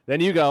Then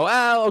you go,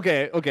 oh,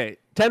 okay,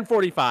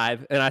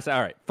 10:45, and I say,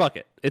 all right, fuck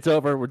it, it's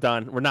over, we're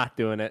done, we're not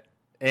doing it.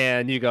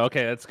 And you go,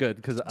 okay, that's good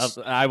because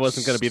I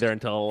wasn't gonna be there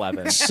until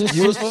 11.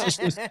 You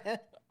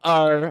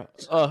are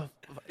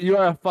you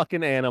are a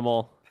fucking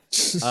animal.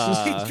 He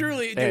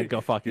truly, And dude,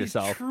 go fuck he's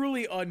yourself.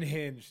 truly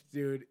unhinged,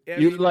 dude.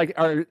 You like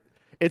are.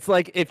 It's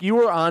like if you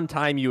were on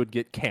time, you would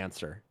get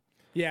cancer.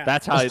 yeah.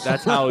 That's how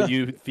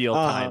you feel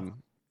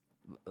time.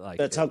 Like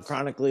That's how is.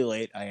 chronically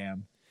late I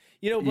am.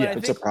 But Yeah. I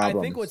It's a think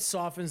problem. what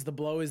softens the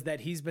blow is that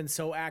he's been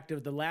so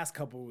active the last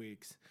couple of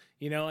weeks.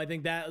 I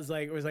think that was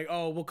like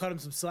oh, we'll cut him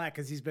some slack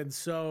because he's been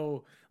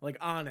so like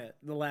on it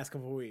the last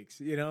couple of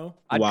weeks.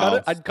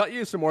 I'd cut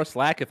you some more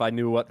slack if I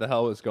knew what the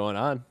hell was going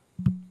on.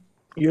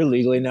 You're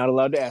legally not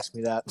allowed to ask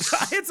me that.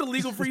 It's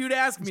illegal for you to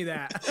ask me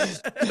that.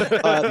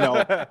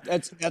 No,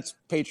 that's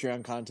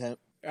Patreon content.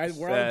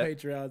 We're on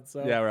Patreon,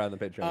 so Yeah, we're on the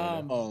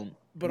Patreon.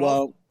 But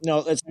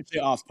no, that's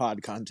actually off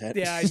pod content.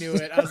 yeah, I knew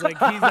it. I was like,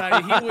 he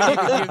wouldn't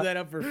even give that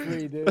up for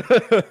free, dude.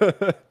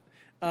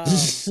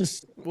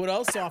 What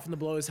else softened the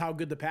blow is how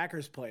good the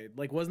Packers played.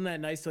 Like, wasn't that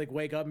nice to like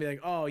wake up and be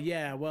like, oh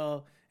yeah,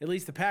 well at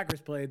least the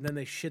Packers played, and then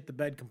they shit the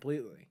bed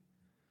completely.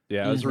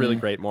 Yeah, it was a really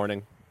great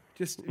morning.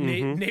 Just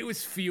Nate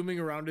was fuming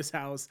around his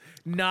house.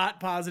 Not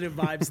positive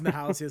vibes in the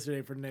house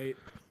yesterday for Nate.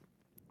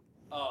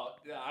 Oh,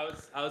 yeah,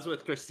 I was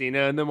with Christina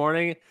in the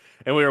morning,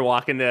 and we were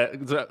walking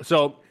to.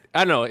 So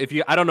I don't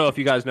know if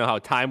you guys know how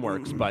time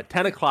works, but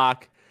 10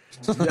 o'clock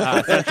Central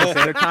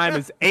Standard Time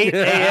is 8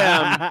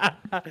 a.m.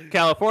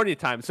 California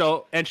time.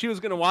 So, and she was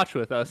gonna watch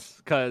with us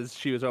because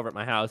she was over at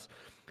my house,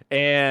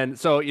 and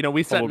so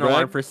we set an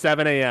alarm for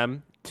 7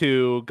 a.m.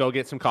 to go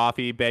get some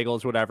coffee,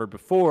 bagels, whatever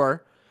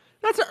before.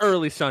 That's an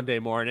early Sunday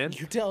morning.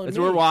 You're telling me.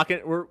 So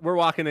we're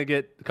walking to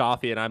get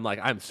coffee, and I'm like,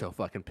 I'm so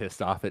fucking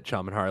pissed off at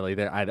Chum and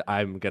Harley.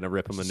 I'm gonna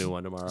rip him a new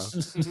one tomorrow.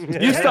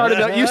 You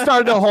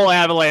started a whole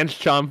avalanche,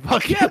 Chum.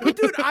 Fuck Yeah, you. but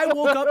dude, I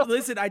woke up.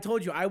 Listen, I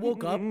told you, I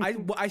woke up.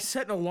 I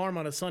set an alarm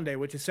on a Sunday,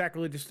 which is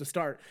sacrilegious to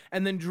start,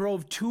 and then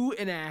drove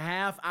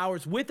 2.5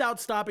 hours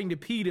without stopping to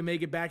pee to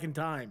make it back in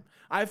time.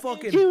 I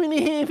fucking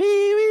 2.5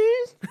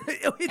 hours.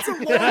 It's a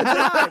long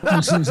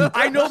drive.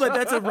 I know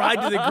that's a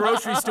ride to the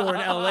grocery store in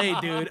LA,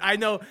 dude. I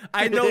know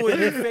with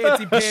your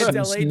fancy pants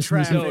LA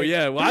traffic. Oh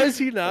yeah, why is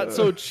he not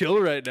so chill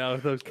right now?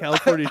 Those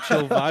California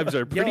chill vibes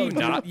are pretty chill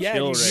right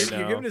now.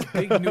 You're giving us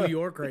big New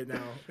York right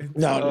now.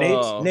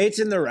 No, Nate's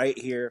in the right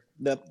here.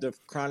 The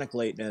chronic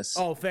lateness.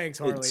 Oh, thanks,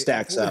 Harley. It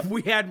stacks up.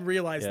 We hadn't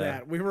realized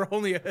that. We were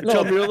only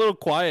Chum, you're a little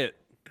quiet.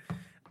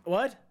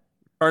 What?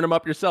 Burn him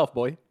up yourself,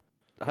 boy.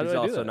 How He's do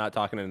I do also that? not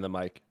talking into the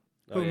mic.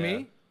 Who,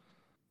 me?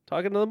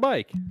 Talking to the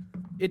mic.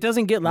 It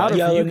doesn't get louder for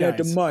you yelling at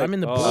the guys. mic. I'm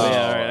in the Oh, booth.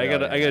 yeah, all right. I yeah,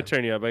 gotta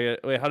turn you up.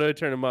 Wait, how do I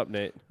turn him up,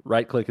 Nate?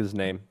 Right click his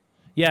name.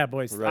 Yeah,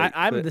 boys. Right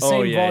I'm click- the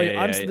same yeah, volume.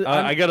 yeah, I'm yeah. st-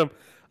 I got him.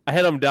 I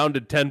had him down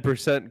to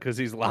 10% because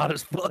he's loud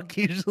as fuck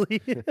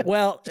usually.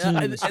 Well,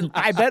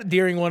 I bet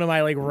during one of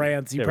my like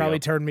rants, you There we probably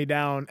go. turned me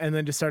down and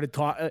then just started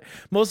talking.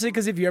 Mostly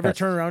because if you ever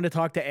turn around to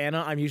talk to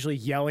Anna, I'm usually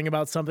yelling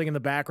about something in the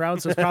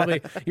background. So it's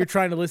probably you're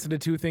trying to listen to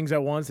two things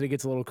at once, and it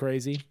gets a little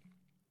crazy.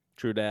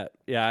 True that.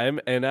 Yeah, I am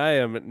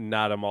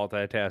not a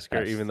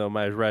multitasker, even though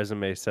my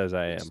resume says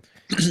I am.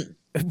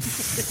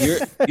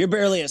 You're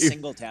barely a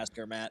single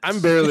tasker, Matt. I'm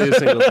barely a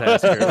single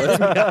tasker. Let's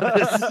be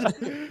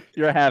honest.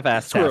 You're a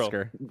half-ass Squirrel.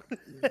 tasker.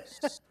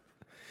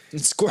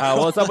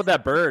 Squirrel. What's up with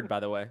that bird, by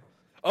the way?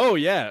 Oh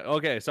yeah.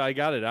 Okay, so I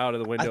got it out of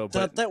the I window, thought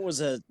but that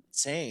was a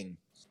saying.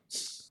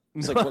 It's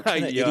like, what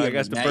kind of yeah, I idiom got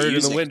is the Matt bird in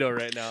using? the window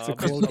right now. a I'll be a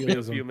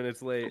colloquialism. few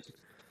minutes late.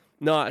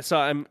 No, so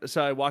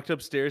I walked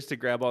upstairs to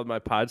grab all my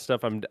pod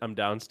stuff. I'm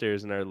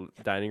downstairs in our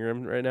dining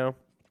room right now,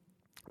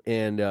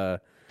 and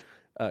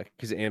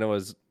because Anna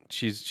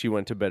she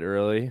went to bed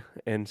early,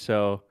 and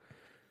so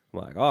I'm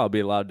like, oh, I'll be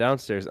allowed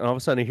downstairs, and all of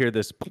a sudden I hear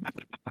this,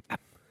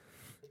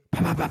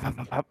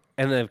 and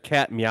the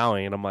cat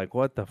meowing, and I'm like,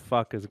 what the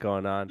fuck is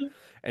going on?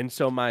 And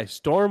so my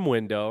storm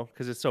window,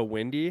 because it's so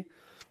windy,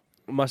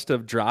 must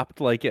have dropped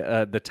like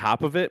the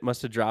top of it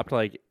must have dropped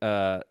like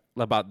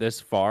about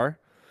this far.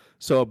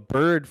 So a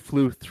bird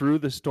flew through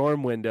the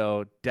storm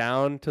window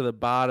down to the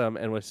bottom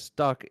and was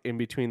stuck in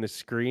between the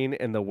screen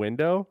and the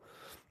window.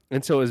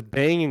 And so it was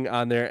banging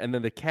on there. And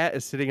then the cat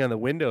is sitting on the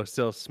window,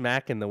 still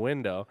smacking the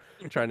window,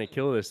 trying to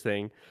kill this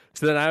thing.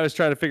 So then I was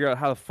trying to figure out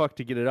how the fuck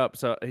to get it up.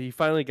 So he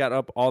finally got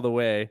up all the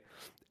way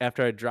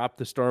after I dropped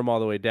the storm all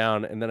the way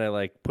down. And then I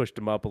like pushed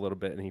him up a little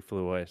bit and he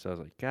flew away. So I was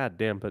like, God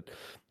damn. But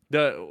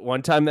the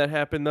one time that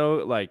happened though,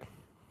 like,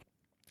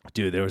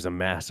 dude, there was a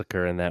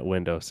massacre in that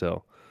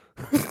windowsill.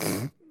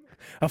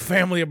 A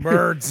family of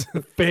birds.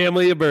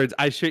 Family of birds.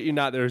 I shit you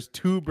not. There's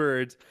 2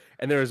 birds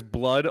and there was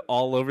blood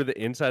all over the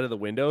inside of the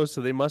window.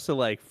 So they must have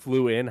like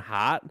flew in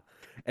hot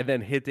and then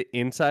hit the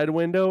inside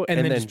window and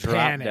then just dropped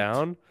panicked.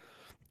 down.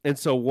 And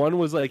so one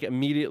was like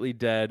immediately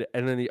dead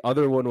and then the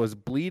other one was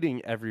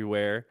bleeding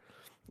everywhere.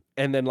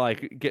 And then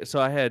so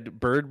I had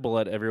bird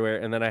blood everywhere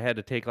and then I had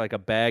to take like a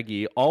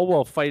baggie all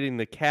while fighting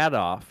the cat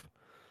off.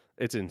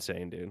 It's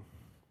insane, dude.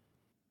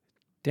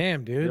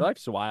 Damn, dude. Your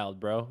life's wild,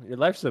 bro. Your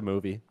life's a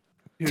movie.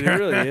 Dude, it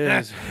really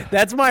is.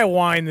 That's my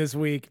wine this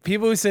week.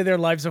 People who say their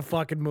life's a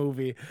fucking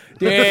movie.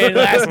 Dude,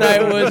 last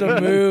night was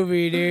a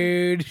movie,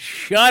 dude.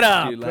 Shut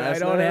up. Dude, I last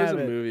don't night have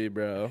was a it. movie,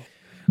 bro.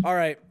 All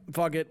right,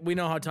 fuck it. We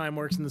know how time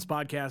works in this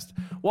podcast.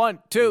 1,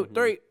 2,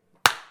 3.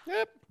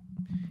 Yep.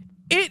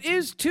 It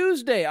is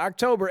Tuesday,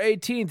 October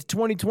 18th,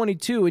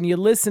 2022, and you're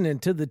listening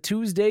to the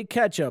Tuesday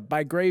Catch-Up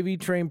by Gravy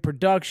Train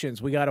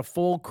Productions. We got a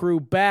full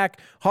crew back.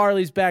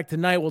 Harley's back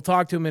tonight. We'll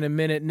talk to him in a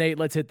minute. Nate,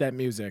 let's hit that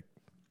music.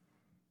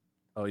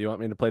 Oh, you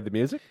want me to play the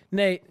music?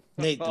 Nate,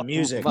 The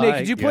music. Nate,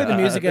 could you play the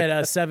music at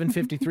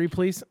 7:53,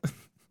 please?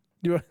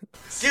 Give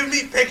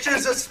me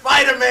pictures of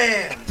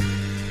Spider-Man!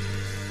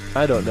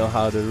 I don't know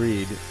how to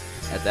read.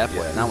 At that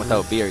point, not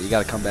without beer. You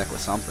got to come back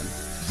with something.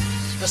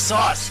 The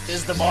sauce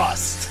is the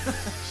boss.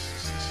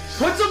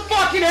 Put some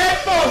fucking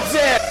headphones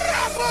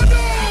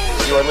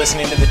in! You are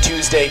listening to the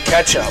Tuesday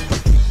Catch-Up.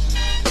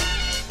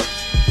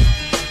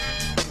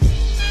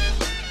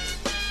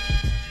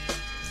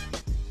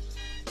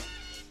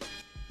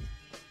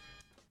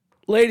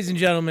 Ladies and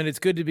gentlemen, it's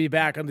good to be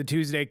back on the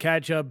Tuesday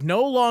Catch-Up.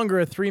 No longer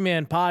a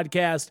three-man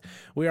podcast.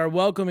 We are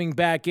welcoming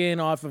back in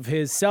off of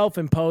his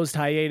self-imposed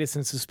hiatus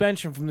and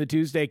suspension from the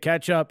Tuesday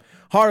Catch-Up.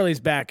 Harley's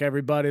back,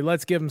 everybody.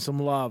 Let's give him some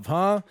love,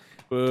 huh?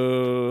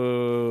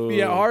 Boo.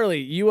 Yeah,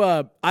 Harley, you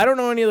I don't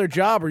know any other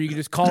job where you can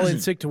just call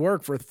in sick to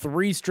work for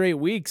 3 straight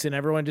weeks and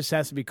everyone just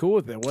has to be cool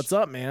with it. What's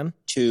up, man?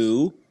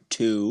 Two.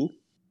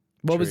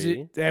 What was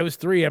it? That was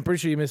 3. I'm pretty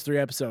sure you missed 3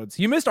 episodes.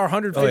 You missed our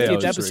 150th it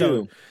was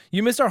episode. 2.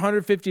 You missed our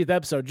 150th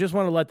episode. Just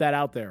want to let that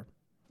out there.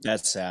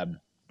 That's sad.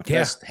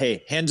 Yeah.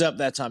 Hey, hands up.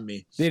 That's on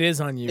me. It is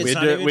on you. It's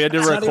had to it's not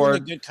even record- a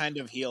good kind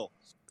of heel.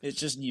 It's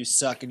just you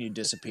suck and you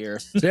disappear.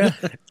 Yeah.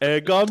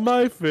 Egg on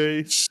my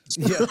face.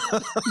 Yeah.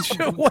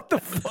 What the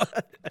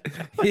fuck?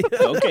 Yeah.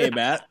 Okay,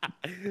 Matt.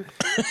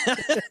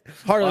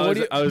 Harley, I what do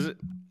was, you? I was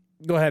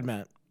Go ahead,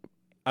 Matt.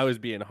 I was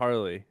being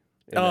Harley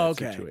in Oh,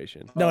 that okay.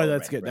 situation. No, Oh,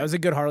 that's right, good. right. That was a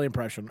good Harley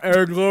impression.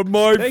 Egg on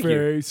my Thank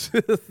you. face.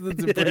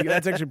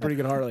 That's actually pretty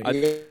good Harley.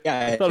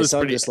 Yeah, thought it it was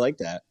sounded pretty- just like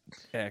that.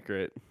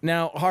 Accurate.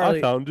 Now, I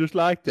Harley, sound just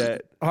like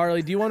that.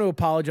 Harley, do you want to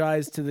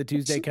apologize to the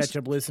Tuesday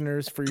Catch-Up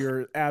listeners for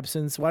your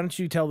absence? Why don't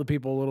you tell the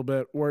people a little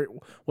bit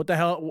what the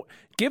hell?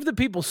 Give the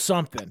people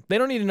something. They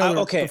don't need to know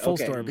the full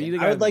story. But you I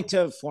gotta would like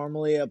to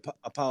formally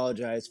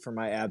apologize for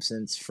my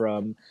absence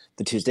from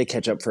the Tuesday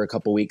Catch-Up for a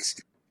couple weeks.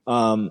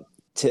 I'll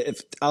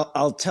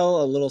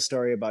tell a little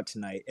story about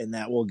tonight, and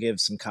that will give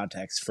some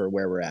context for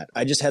where we're at.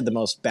 I just had the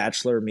most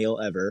bachelor meal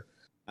ever.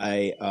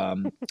 I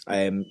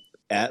am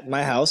at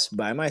my house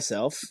by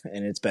myself,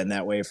 and it's been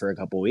that way for a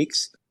couple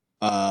weeks.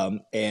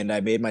 And I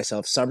made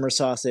myself summer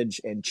sausage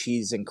and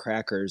cheese and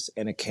crackers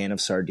and a can of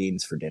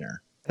sardines for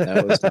dinner.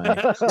 That was my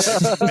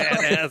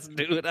Badass,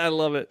 dude. I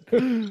love it.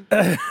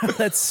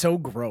 That's so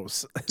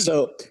gross.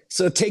 so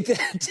take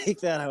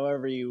that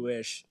however you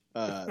wish.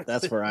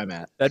 That's where I'm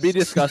at. That'd be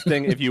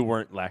disgusting if you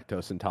weren't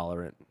lactose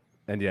intolerant,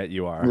 and yet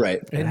you are. Right.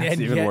 That's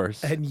even yet,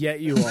 worse. And yet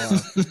you are.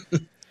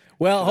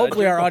 Well, I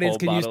hopefully drink our a audience whole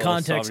can use bottle of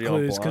context Sauvignon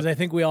clues because Blanc. I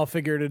think we all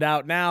figured it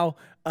out now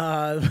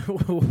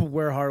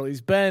where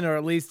Harley's been, or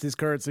at least his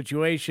current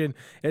situation.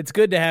 It's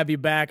good to have you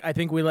back. I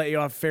think we let you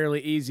off fairly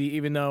easy,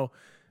 even though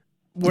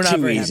we're not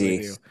Too very easy. happy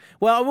with you.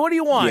 Well, what do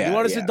you want? Yeah, you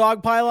want us to yeah.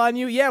 dogpile on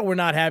you? Yeah, we're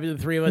not happy. The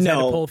 3 of us had to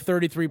No. pull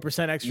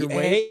 33% extra weight.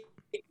 Hey,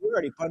 you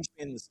already punched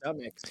me in the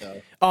stomach,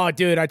 so Oh,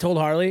 dude, I told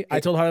Harley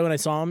when I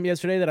saw him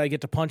yesterday that I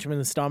get to punch him in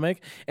the stomach.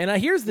 And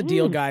here's the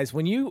deal, guys.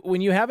 When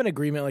you have an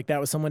agreement like that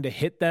with someone to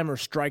hit them or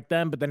strike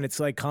them, but then it's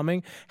like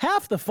coming,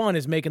 half the fun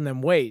is making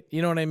them wait.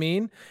 You know what I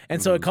mean?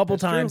 And so a couple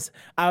times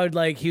I would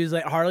he was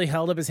like, Harley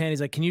held up his hand.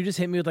 He's like, can you just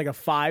hit me with like a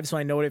 5 so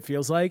I know what it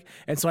feels like?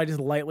 And so I just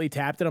lightly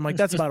tapped it. I'm like,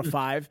 that's about a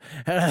 5.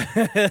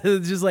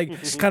 Just like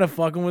kind of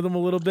fucking with him a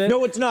little bit.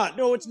 no, it's not.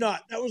 That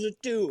was a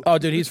 2. Oh,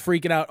 dude, he's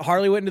freaking out.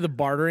 Harley went into the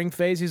bartering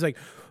phase. He's like,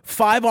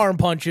 5 arm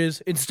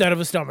punches instead of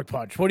a stomach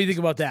punch. What do you think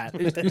about that?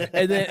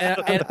 And then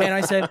and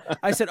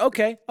I said,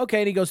 okay.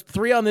 And he goes,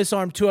 3 on this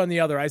arm, 2 on the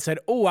other. I said,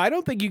 oh, I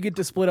don't think you get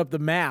to split up the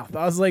math.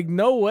 I was like,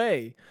 no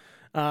way.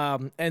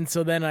 And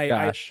so then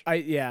I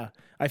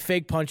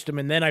fake punched him,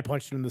 and then I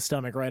punched him in the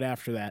stomach right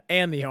after that,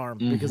 and the arm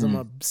because I'm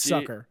a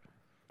sucker.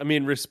 I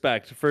mean,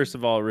 respect. First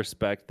of all,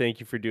 respect. Thank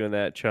you for doing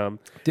that, chum.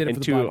 Did it and for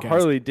the two, podcast.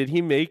 Harley, did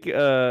he make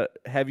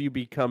have you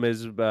become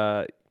his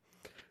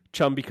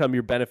chum become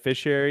your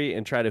beneficiary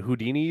and try to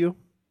Houdini you?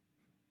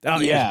 Oh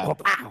Yeah.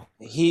 Wow.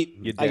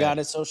 You I did. got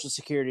his social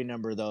security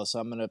number though, so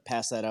I'm gonna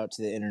pass that out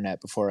to the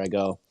internet before I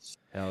go.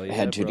 Hell I yeah,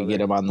 had to brother.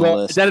 get him on the Well,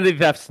 list. identity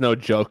theft's no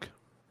joke.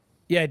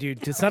 Yeah,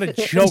 dude, it's not a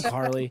joke,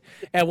 Harley.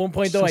 At one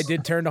point, though, I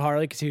did turn to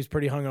Harley because he was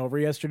pretty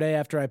hungover yesterday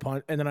after I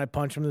punched, and then I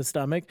punched him in the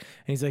stomach, and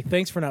he's like,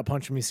 thanks for not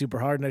punching me super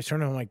hard. And I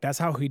turned to him like, that's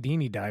how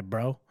Houdini died,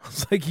 bro. I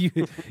was like, you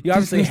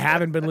obviously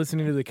haven't been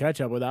listening to the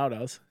catch-up without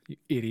us, you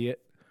idiot.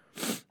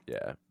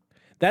 Yeah.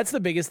 That's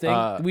the biggest thing.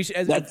 We should,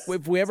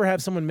 if we ever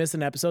have someone miss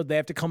an episode, they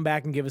have to come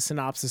back and give a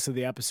synopsis of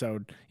the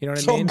episode. You know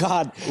what I Oh mean?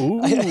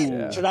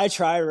 God! Should I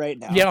try right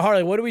now? Yeah,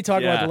 Harley, what did we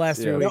talk about Yeah, the last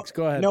 3 yeah. weeks?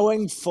 Go ahead.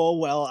 Knowing full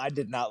well I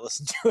did not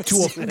listen to it.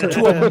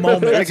 To a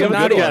moment. Yeah, give a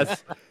Not good even-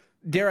 guess.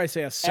 dare I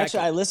say, a second.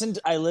 Actually,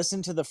 I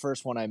listened to the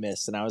first one I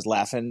missed, and I was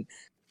laughing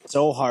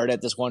so hard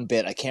at this one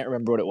bit. I can't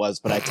remember what it was,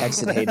 but I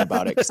texted Hayden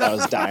about it because I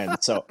was dying.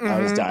 I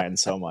was dying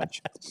so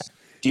much.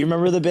 Do you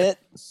remember the bit?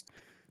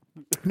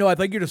 No, I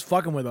think you're just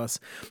fucking with us,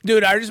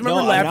 dude. I just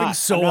remember No, laughing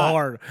so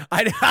hard.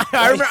 I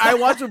remember I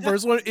watched the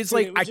first one. It's Dude,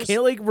 like it was I just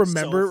can't like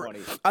remember. so funny.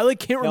 I like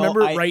can't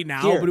remember it right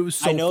now, but it was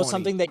so I know funny.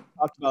 something that you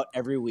talked about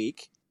every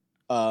week.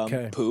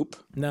 Poop.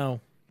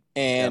 No.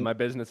 And my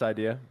business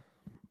idea.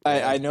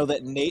 I know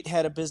that Nate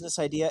had a business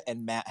idea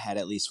and Matt had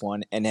at least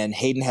one, and then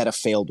Hayden had a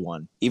failed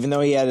one. Even though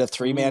he had a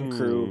 3-man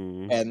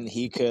crew and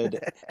he could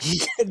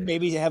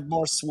maybe have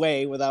more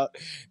sway without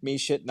me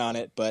shitting on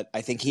it, but I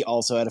think he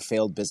also had a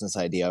failed business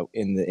idea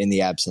in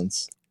the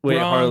absence. Wait,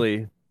 Wrong.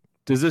 Harley,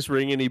 does this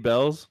ring any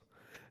bells?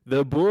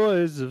 The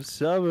boys of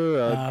summer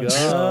are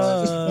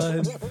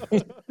gone.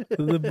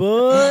 The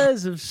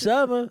boys of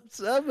summer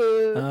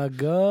Summer. are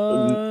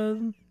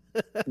gone.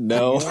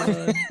 No.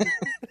 Oh,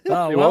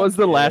 Hey, well, what was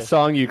the last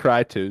song you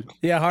cried to?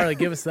 yeah, Harley,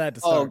 give us that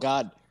to start. Oh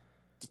God.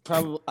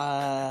 Probably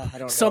I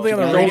don't know. Something on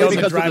the Yeah, radio Only on the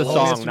because of drive the home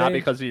song, yesterday? not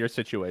because of your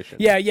situation.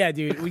 Yeah,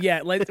 dude.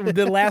 Yeah, like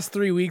the last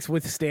 3 weeks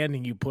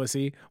withstanding you,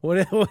 pussy.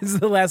 What was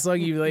the last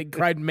song you like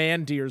cried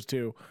man tears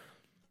to?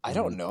 I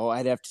don't know.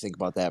 I'd have to think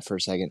about that for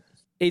a second.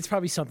 It's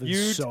probably something You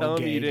so tell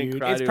me gay, you didn't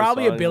dude. cry It's to a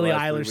probably a song in the Billie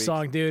last 3 Eilish weeks.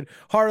 song, dude.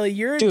 Harley,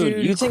 you're a Dude,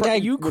 dude. you think I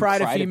you would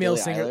cried a cry to female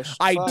Billie singer? Eilish?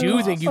 I Fuck do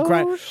off. think you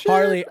cried.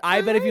 Harley,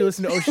 I bet if you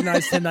listen to Ocean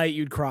Eyes Tonight,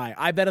 you'd cry.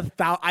 I bet you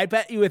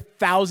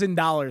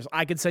 $1,000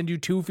 I could send you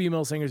 2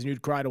 female singers and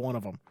you'd cry to one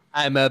of them.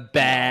 I'm a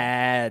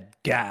bad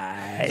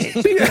guy.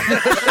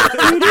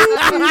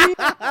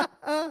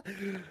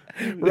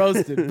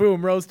 Roasted.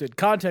 Boom, roasted.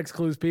 Context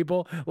clues,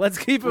 people. Let's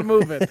keep it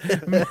moving.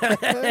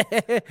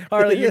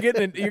 Harley, you're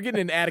getting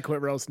an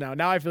adequate roast now.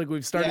 Now I feel like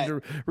we've started Yeah.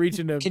 to reach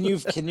into. Can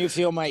you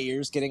feel my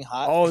ears getting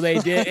hot? Oh, they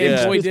did. Yeah.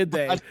 And boy, did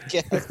they.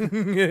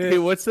 Hey,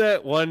 what's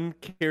that one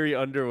Carrie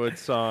Underwood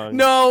song?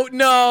 No,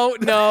 don't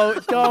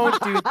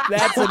do.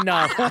 That's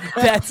enough.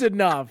 That's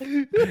enough.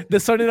 The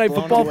Sunday Night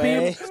Blown Football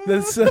away. theme.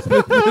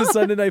 The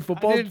Sunday Night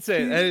Football. I didn't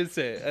say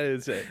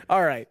it.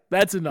 All right,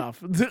 that's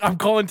enough. I'm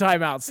calling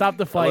timeout. Stop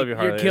the fight. love you, You're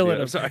Harley. killing I do.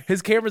 him. I'm sorry.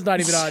 His camera's not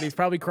even on. He's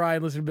probably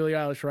crying listening to Billie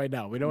Eilish right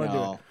now. We don't want to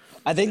do No. it.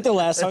 I think the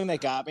last song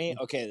that got me,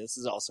 okay, this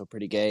is also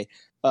pretty gay.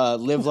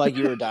 Live Like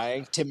You Were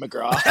Dying, Tim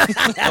McGraw.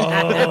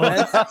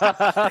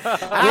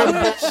 I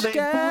went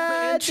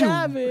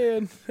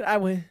skydiving. I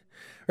went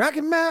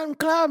Rocky Mountain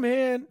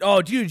climbing.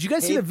 Oh, dude, did you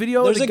guys see the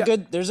video?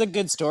 There's a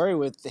good story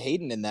with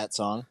Hayden in that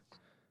song.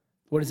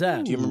 What is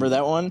that? Do you remember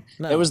that one?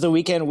 No. It was the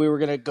weekend we were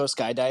gonna go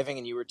skydiving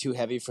and you were too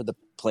heavy for the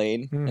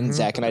plane, and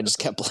Zach and I just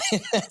kept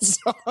playing that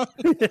song.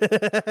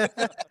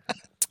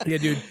 Yeah,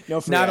 dude.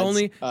 No free not ads.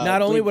 only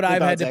Bleep would I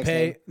have out had to Zach's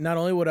pay, name. not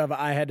only would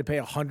I had to pay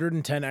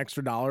 $110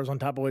 extra on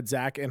top of what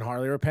Zach and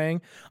Harley were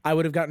paying, I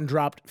would have gotten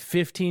dropped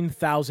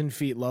 15,000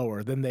 feet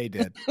lower than they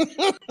did.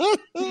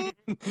 I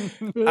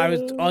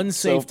was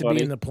unsafe to be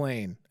funny. in the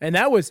plane, and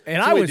that was,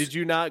 and So I wait, was. did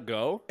you not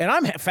go? And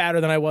I'm fatter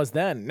than I was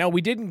then. No,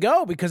 we didn't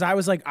go because I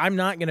was like, I'm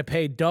not going to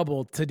pay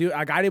double to do.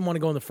 Like, I didn't want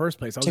to go in the first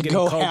place. I was To getting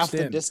go coaxed half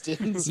the in.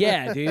 distance.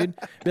 Yeah, dude.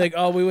 Be like,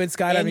 oh, we went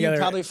skydiving And you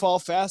together. probably fall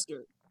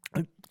faster.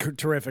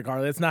 Terrific,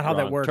 Harley. That's not how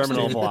that Wrong. works.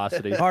 Terminal dude.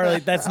 velocity. Harley,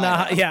 that's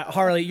not. Yeah,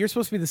 Harley, you're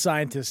supposed to be the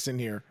scientist in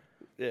here.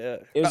 Yeah.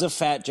 It was a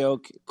fat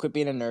joke. Quit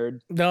being a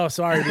nerd. No,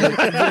 sorry, dude.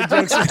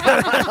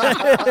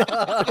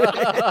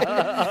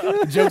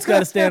 Joke's got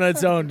to stand on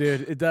its own,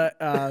 dude. But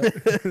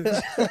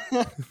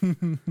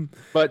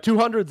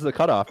 200's the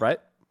cutoff, right?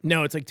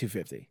 No, it's like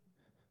 250.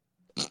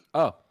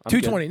 Oh, I'm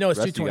 220. good. No, it's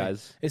Rest of you 220.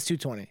 guys. It's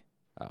 220.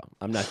 Oh,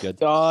 I'm not good.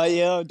 Oh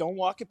yeah, don't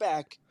walk it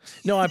back.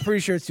 No, I'm pretty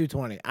sure it's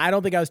 220. I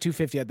don't think I was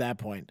 250 at that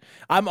point.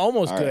 I'm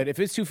almost All good. right. If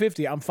it's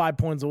 250, I'm 5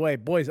 points away.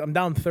 Boys, I'm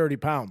down 30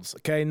 pounds.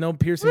 Okay, no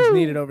piercings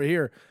needed over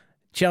here.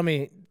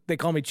 Chummy, they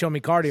call me Chummy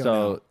Cardio now.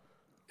 So,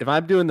 if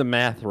I'm doing the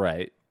math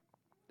right,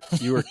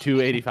 you were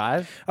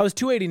 285. I was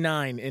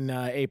 289 in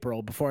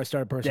April before I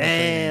started personal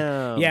training.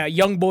 Damn. Yeah,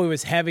 young boy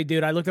was heavy,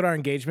 dude. I looked at our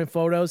engagement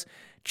photos.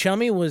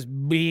 Chummy was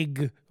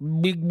big.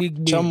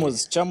 Chum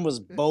was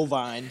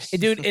bovine.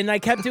 Dude, and I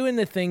kept doing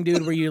the thing,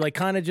 dude, where you like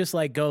kind of just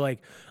like go like,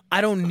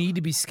 I don't need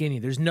to be skinny.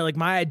 There's no like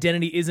my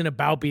identity isn't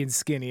about being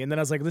skinny. And then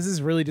I was like, this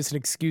is really just an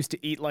excuse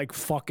to eat like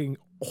fucking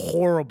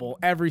horrible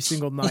every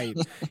single night.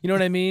 You know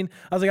what I mean?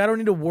 I was like, I don't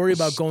need to worry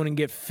about going and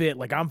get fit.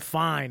 Like I'm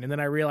fine. And then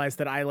I realized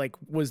that I like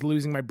was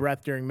losing my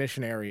breath during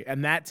missionary.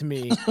 And that to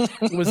me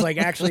was like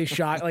actually a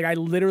shock. Like I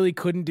literally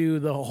couldn't do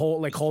the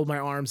whole like hold my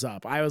arms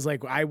up. I was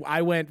like,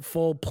 I went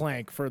full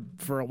plank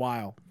for a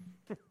while.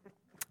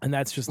 And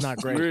that's just not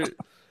great.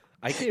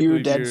 I can't You were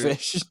believe dead you're-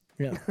 fish.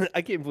 Yeah.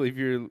 I can't believe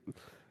you're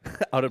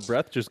out of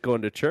breath just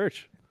going to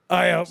church.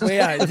 Well,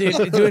 yeah,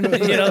 dude, doing,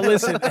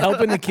 listen,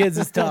 helping the kids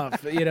is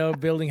tough.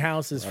 Building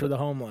houses for the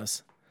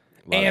homeless,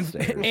 and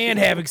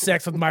having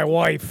sex with my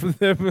wife.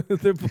 They're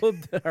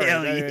both, all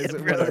right, anyways,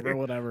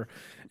 whatever.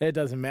 It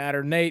doesn't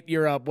matter. Nate,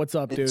 you're up. What's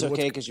up, dude? It's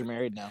okay because you're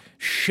married now.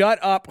 Shut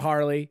up,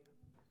 Harley.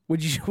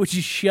 Would you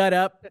shut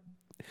up?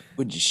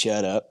 Would you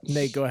shut up?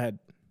 Nate, go ahead.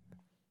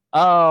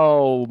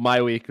 Oh,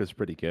 my week was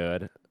pretty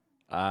good.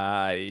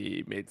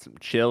 I made some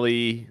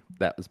chili.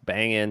 That was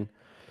banging.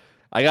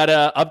 I got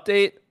an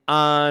update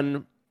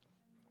on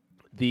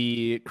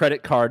the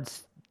credit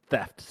cards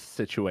theft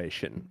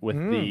situation with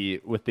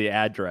the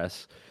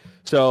address.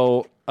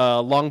 So,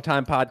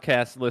 longtime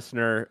podcast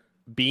listener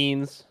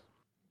Beans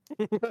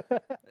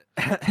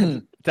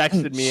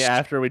texted me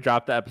after we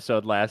dropped the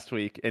episode last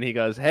week, and he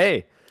goes,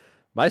 "Hey,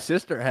 my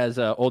sister has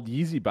an old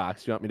Yeezy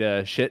box. You want me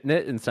to shit in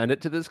it and send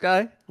it to this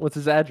guy? What's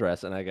his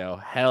address?" And I go,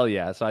 "Hell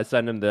yeah!" So I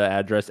send him the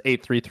address,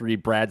 833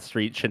 Brad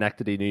Street,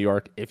 Schenectady, New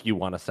York. If you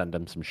want to send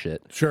him some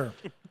shit, Sure.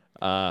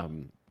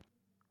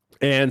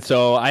 And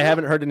so I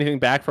haven't heard anything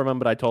back from him,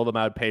 but I told him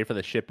I would pay for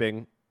the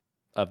shipping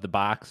of the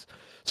box.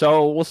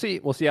 So we'll see.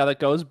 We'll see how that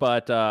goes.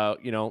 But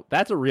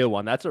that's a real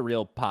one. That's a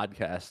real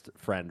podcast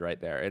friend right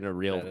there, and a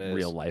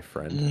real life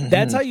friend.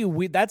 That's how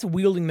that's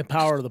wielding the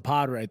power of the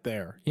pod right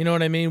there. You know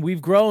what I mean?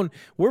 We've grown.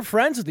 We're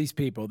friends with these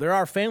people. They're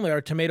our family, our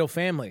tomato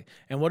family.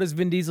 And what does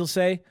Vin Diesel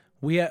say?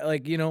 We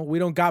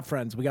don't got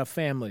friends. We got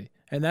family.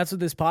 And that's what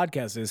this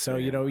podcast is. So,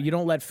 you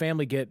don't let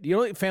family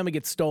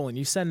get stolen.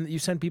 You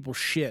send people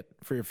shit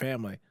for your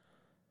family.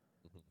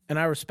 And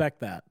I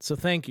respect that. So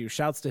thank you.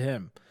 Shouts to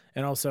him.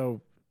 And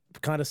also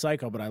kind of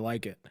psycho, but I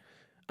like it.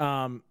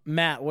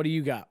 Matt, what do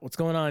you got? What's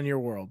going on in your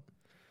world?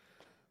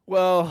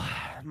 Well,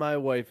 my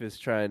wife is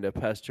trying to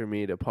pester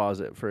me to pause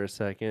it for a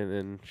second,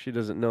 and she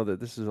doesn't know that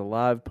this is a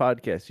live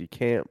podcast. You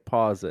can't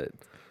pause it.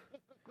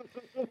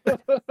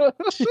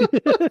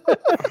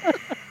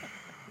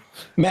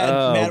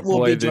 Matt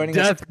will be joining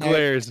us. Death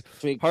glares.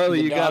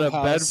 Harley, you got a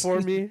bed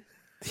for me?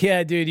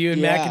 Yeah, dude, you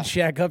and Matt can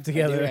shack up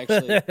together. I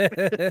do,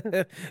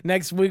 actually.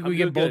 Next week we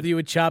get both of you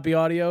with choppy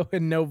audio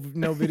and no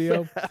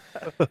video.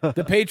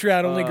 The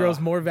Patreon only grows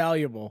more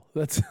valuable.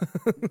 That's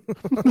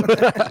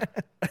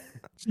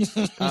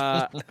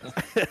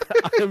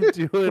I'm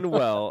doing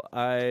well.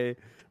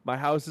 My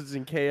house is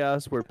in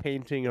chaos. We're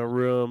painting a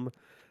room.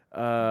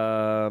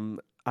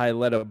 I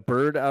let a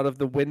bird out of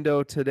the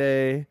window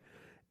today,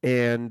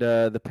 and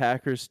the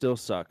Packers still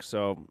suck.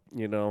 So,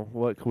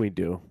 what can we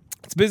do?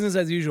 It's business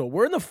as usual.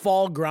 We're in the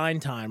fall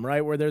grind time, right?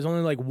 Where there's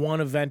only like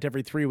one event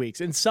every 3 weeks.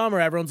 In summer,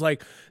 everyone's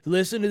like,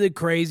 listen to the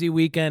crazy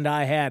weekend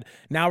I had.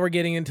 Now we're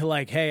getting into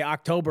like, hey,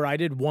 October, I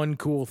did one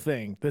cool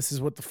thing. This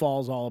is what the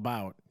fall's all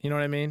about. You know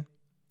what I mean?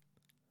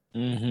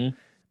 Mm-hmm.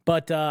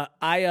 But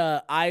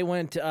I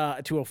went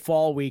to a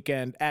fall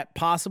weekend at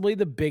possibly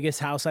the biggest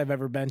house I've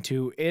ever been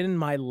to in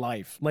my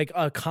life, like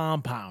a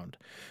compound.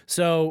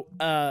 So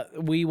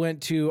we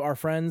went to our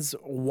friend's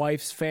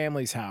wife's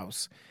family's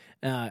house.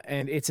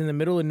 And it's in the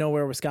middle of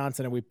nowhere,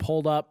 Wisconsin. And we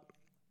pulled up,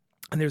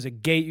 and there's a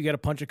gate you got to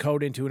punch a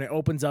code into, and it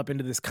opens up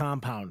into this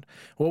compound.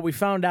 What we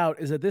found out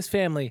is that this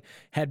family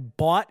had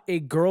bought a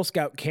Girl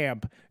Scout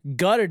camp,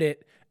 gutted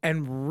it,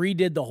 and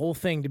redid the whole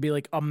thing to be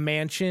like a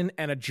mansion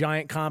and a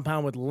giant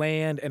compound with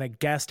land and a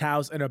guest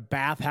house and a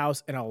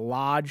bathhouse and a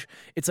lodge.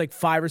 It's like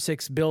 5 or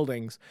 6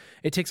 buildings.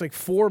 It takes like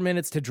 4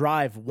 minutes to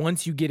drive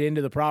once you get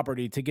into the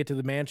property to get to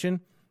the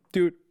mansion.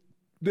 Dude,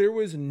 there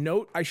was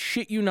I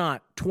shit you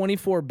not,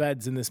 24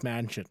 beds in this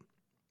mansion.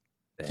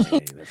 Dang,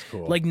 that's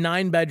cool. Like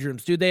 9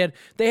 bedrooms. Dude, they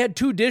had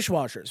 2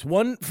 dishwashers,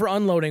 one for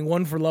unloading,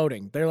 one for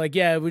loading. They're like,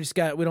 yeah, we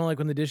don't like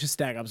when the dishes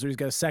stack up, so we just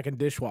got a second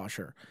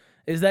dishwasher.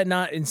 Is that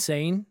not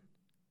insane?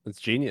 It's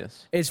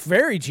genius. It's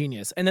very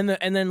genius. And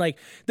then like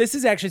this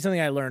is actually something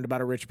I learned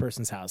about a rich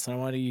person's house, and I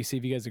wanted to see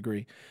if you guys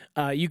agree.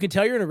 You can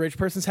tell you're in a rich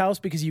person's house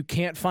because you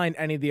can't find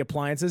any of the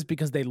appliances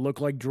because they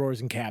look like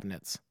drawers and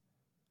cabinets.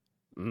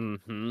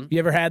 Mm-hmm. You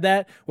ever had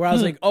that where I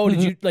was like, oh,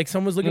 did you, like,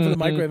 someone was looking for the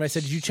microwave, and I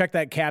said, did you check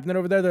that cabinet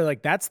over there? They're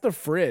like, that's the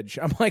fridge.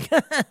 I'm like,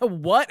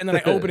 what? And then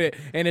I open it,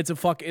 and it's a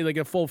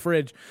full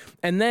fridge.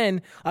 And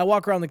then I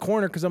walk around the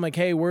corner because I'm like,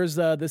 hey, where's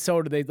the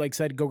soda? They like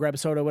said, go grab a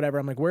soda, whatever.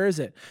 I'm like, where is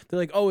it? They're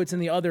like, oh, it's in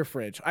the other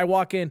fridge. I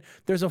walk in,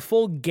 there's a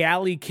full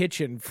galley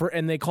kitchen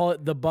and they call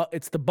it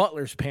it's the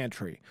butler's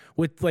pantry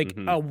with like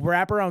a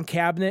wraparound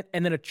cabinet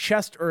and then a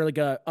chest or like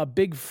a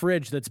big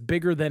fridge that's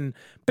bigger than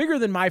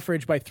my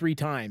fridge by 3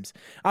 times.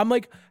 I'm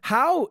like,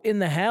 how in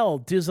the hell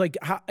does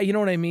you know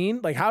what I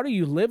mean? Like, how do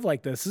you live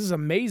like this? This is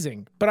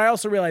amazing. But I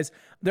also realize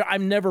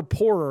I'm never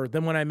poorer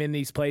than when I'm in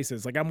these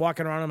places. Like, I'm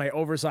walking around in my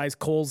oversized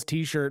Kohl's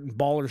t-shirt and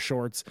baller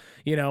shorts,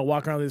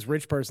 walking around this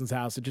rich person's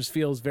house. It just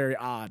feels very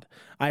odd.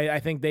 I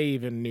think they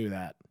even knew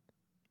that.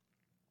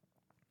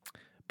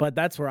 But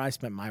that's where I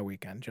spent my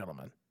weekend,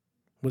 gentlemen,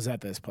 was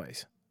at this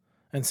place.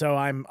 And so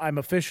I'm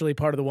officially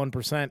part of the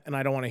 1%, and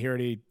I don't want to hear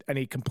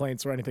any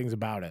complaints or anything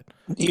about it.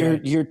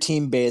 Okay? You're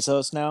Team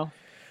Bezos now?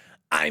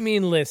 I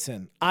mean,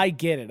 listen, I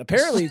get it.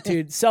 Apparently,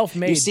 dude,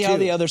 self-made. You see how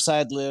the other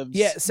side lives?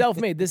 Yeah,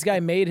 self-made. This guy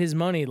made his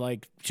money,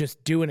 like,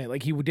 just doing it.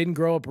 Like, he didn't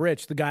grow up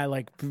rich. The guy,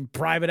 like,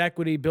 private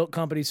equity, built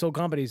companies, sold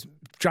companies,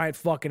 giant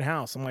fucking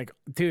house. I'm like,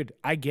 dude,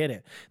 I get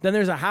it. Then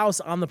there's a house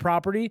on the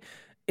property.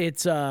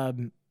 It's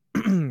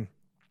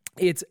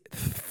it's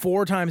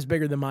 4 times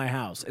bigger than my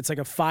house. It's like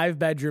a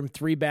 5-bedroom,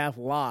 3-bath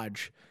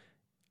lodge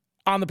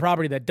on the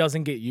property that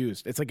doesn't get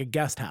used. It's like a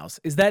guest house.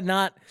 Is that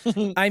not?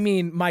 I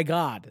mean, my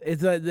God,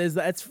 that's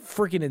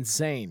freaking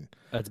insane.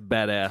 That's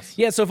badass.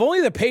 Yeah, so if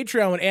only the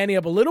Patreon would ante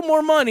up a little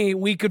more money,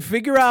 we could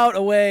figure out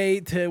a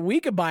way we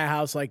could buy a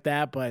house like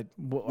that. But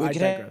We I could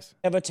digress.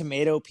 have a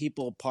tomato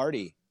people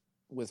party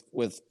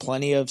with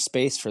plenty of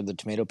space for the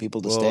tomato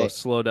people to Whoa, stay.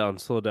 slow down.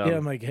 Yeah,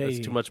 I'm like, hey,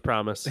 that's too much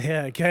promise.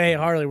 Yeah, okay,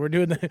 Harley, we're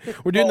doing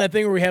that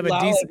thing where we have a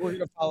Not decent. like we're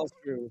gonna follow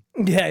through.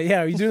 Yeah,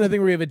 you're doing the thing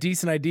where we have a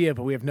decent idea,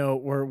 but we have no.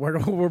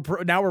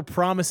 Now we're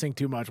promising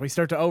too much. We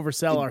start to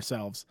oversell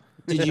ourselves.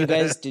 Did you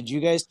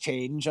guys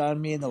change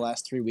on me in the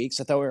last 3 weeks?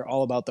 I thought we were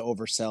all about the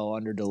oversell,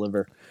 under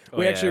deliver.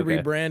 We yeah, actually okay.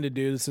 rebranded,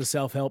 dude. This is a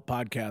self-help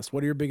podcast.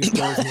 What are your biggest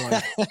goals in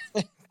life?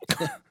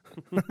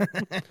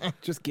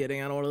 Just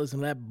kidding. I don't want to listen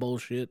to that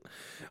bullshit.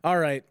 All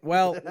right.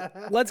 Well,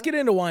 let's get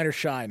into wine or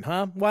shine,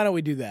 huh? Why don't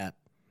we do that?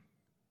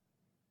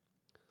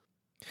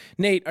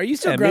 Nate, are you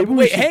still grumpy? maybe we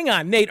Wait, should- hang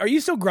on. Nate, are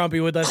you still grumpy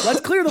with us?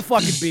 Let's clear the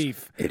fucking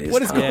beef. It is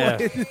What is time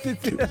going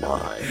to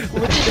wine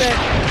Look at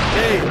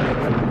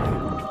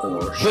that.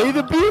 or Play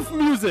the beef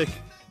music.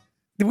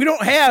 We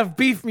don't have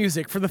beef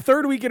music. For the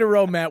third week in a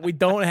row, Matt, we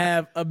don't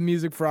have a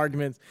music for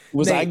arguments.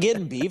 Was Nate, I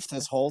getting beef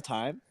this whole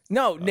time?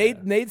 No,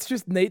 Nate.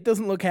 Nate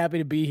doesn't look happy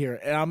to be here,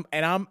 and I'm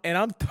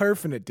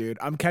turfing it, dude.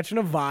 I'm catching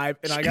a vibe,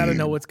 and I gotta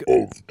know what's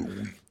good.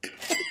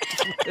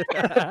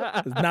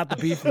 It's not the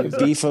beef music.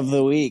 Beef of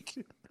the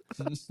week.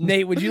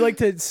 Nate, would you like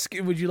to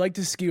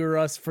skewer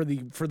us for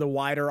the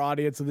wider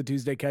audience of the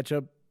Tuesday catch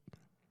up?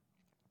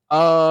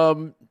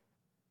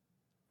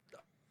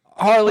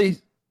 Harley,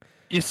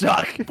 you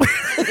suck.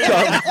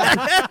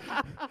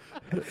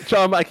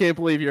 Chum, I can't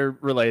believe you're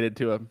related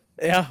to him.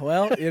 Yeah,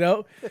 well,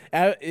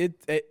 it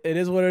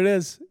is what it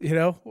is.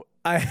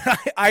 I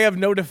have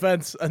no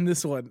defense on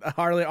this one.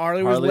 Harley was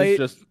Harley's late.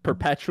 just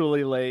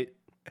perpetually late.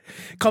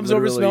 Comes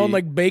over literally- smelling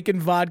like bacon,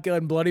 vodka,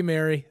 and Bloody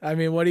Mary. I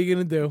mean, what are you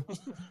gonna do?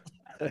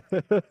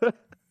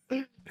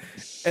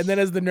 And then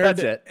as the nerd,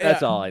 That's it.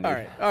 That's all I need.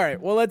 All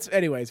right. Well,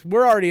 anyways,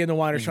 we're already in the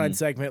wine or shine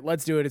segment.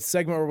 Let's do it. It's a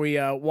segment where we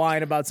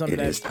whine about something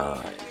it is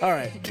that's time all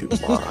right. to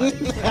wine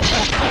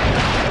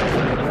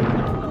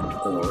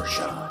or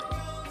shine.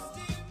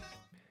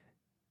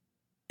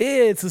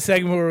 It's a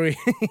segment where we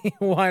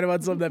whine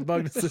about something that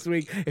bugged us this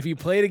week. If you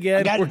play it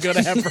again, got we're it.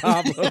 gonna have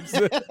problems.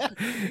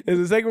 It's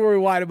a segment where we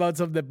whine about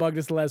something that bugged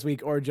us the last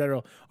week, or in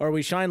general, or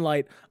we shine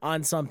light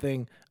on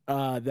something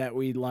that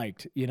we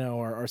liked,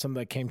 or something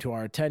that came to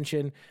our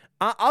attention.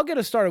 I'll get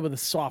us started with a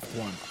soft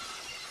one.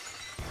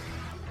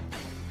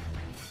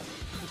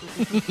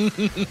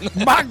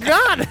 My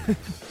God,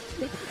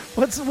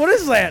 what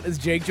is that? Is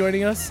Jake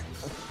joining us?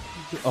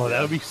 Oh,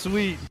 that would be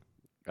sweet.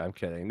 I'm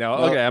kidding. No,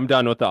 Well, okay, I'm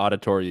done with the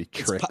auditory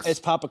It's, tricks. it's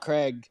Papa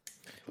Craig.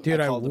 Dude,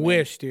 I called him in.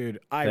 wish, dude.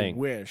 I Thanks.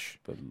 wish.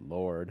 Good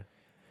Lord.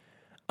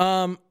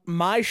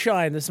 My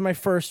shine, this is my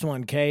first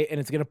one, okay? And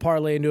it's going to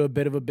parlay into a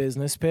bit of a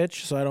business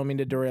pitch, so I don't mean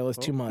to derail us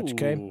too much,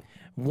 okay? Ooh.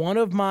 One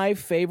of my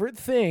favorite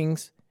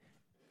things,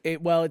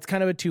 it's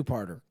kind of a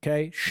two-parter,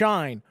 okay?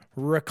 Shine,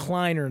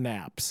 recliner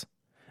naps.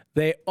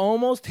 They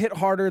almost hit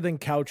harder than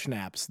couch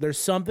naps. There's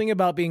something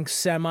about being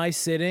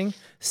semi-sitting,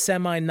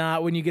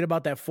 semi-not. When you get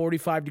about that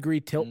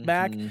 45-degree tilt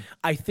back,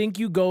 I think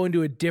you go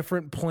into a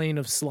different plane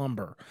of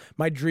slumber.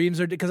 My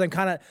dreams are, because I'm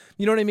kind of,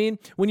 you know what I mean?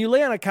 When you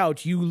lay on a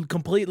couch, you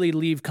completely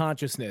leave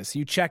consciousness.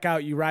 You check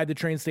out, you ride the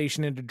train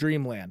station into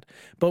dreamland.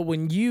 But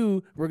when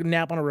you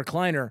nap on a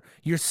recliner,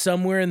 you're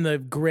somewhere in the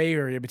gray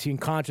area between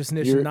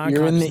consciousness and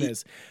You're in the-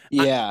 non-consciousness.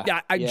 Yeah.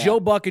 Joe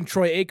Buck and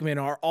Troy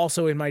Aikman are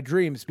also in my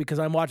dreams because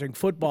I'm watching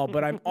football,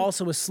 but I'm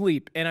also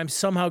asleep, and I'm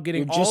somehow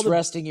getting You're all just the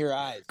resting your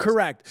eyes.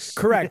 correct,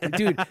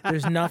 dude.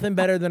 There's nothing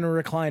better than a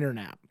recliner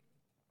nap.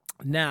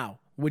 Now,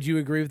 would you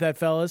agree with that,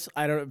 fellas?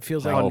 I don't. It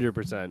feels like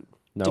 100%.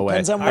 No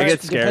Depends way. on I what,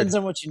 get scared. depends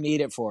on what you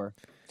need it for.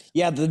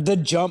 Yeah, the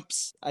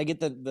jumps. I get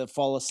the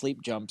fall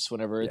asleep jumps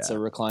whenever it's a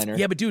recliner.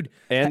 yeah, but dude,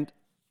 And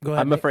go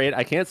ahead. I'm afraid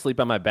I can't sleep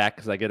on my back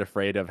because I get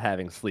afraid of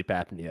having sleep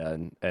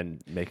apnea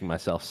and making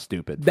myself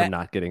stupid That- from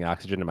not getting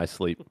oxygen in my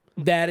sleep.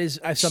 That is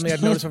something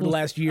I've noticed over the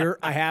last year.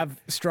 I have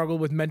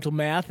struggled with mental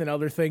math and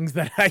other things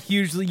that I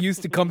usually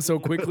used to come so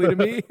quickly to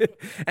me.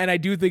 And I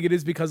do think it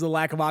is because of the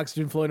lack of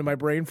oxygen flowing to my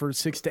brain for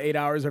 6 to 8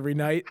 hours every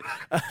night.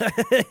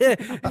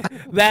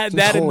 that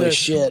and Holy the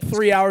shit.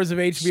 3 hours of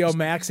HBO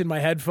Max in my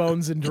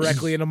headphones and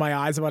directly into my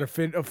eyes about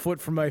a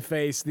foot from my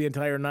face the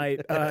entire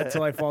night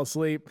until I fall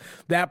asleep.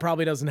 That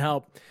probably doesn't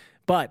help.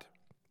 But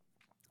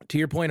to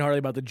your point, Harley,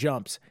 about the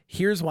jumps,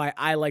 here's why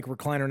I like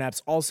recliner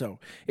naps also,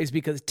 is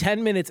because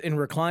 10 minutes in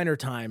recliner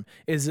time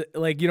is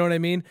like, you know what I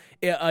mean?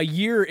 A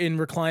year in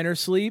recliner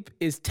sleep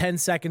is 10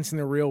 seconds in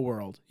the real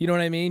world. You know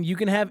what I mean? You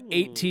can have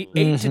 8 to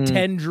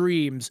 10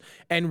 dreams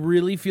and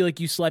really feel like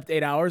you slept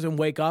 8 hours and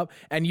wake up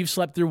and you've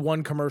slept through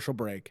one commercial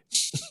break.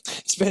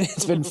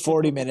 It's been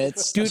 40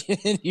 minutes, Dude.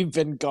 You've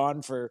been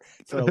gone for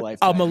a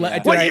lifetime.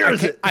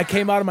 I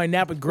came out of my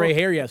nap with gray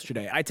hair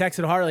yesterday. I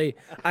texted Harley.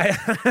 I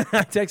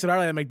texted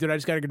Harley. I'm like, dude, I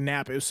just got a good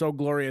nap. It was so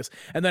glorious.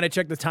 And then I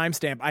checked the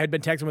timestamp. I had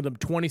been texting with him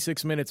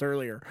 26 minutes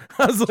earlier.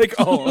 I was like,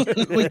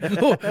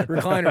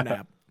 recliner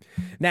nap.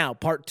 Now,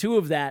 part two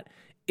of that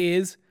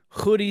is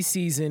hoodie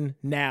season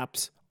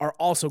naps are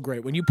also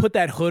great. When you put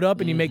that hood up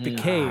and you make the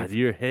cave, God,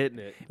 you're hitting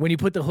it. when you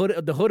put the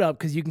hood up,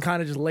 because you can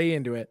kind of just lay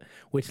into it,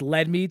 which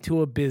led me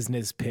to a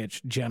business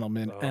pitch,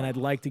 gentlemen. And I'd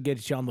like to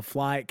get you on the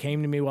fly. It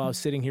came to me while I was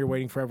sitting here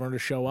waiting for everyone to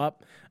show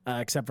up,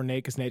 except for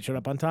Nate, because Nate showed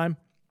up on time.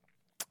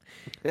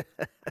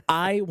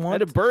 I I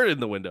want had a bird in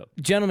the window.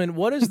 Gentlemen,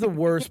 what is the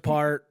worst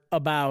part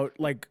about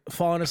like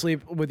falling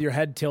asleep with your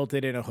head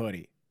tilted in a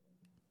hoodie?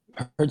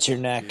 Hurts your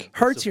neck.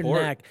 Hurts your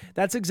Support. neck.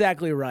 That's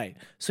exactly right.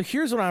 So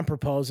here's what I'm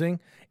proposing.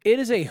 It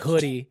is a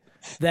hoodie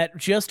that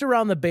just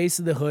around the base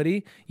of the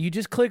hoodie, you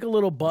just click a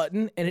little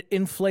button and it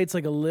inflates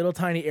like a little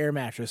tiny air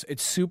mattress.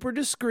 It's super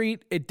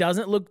discreet. It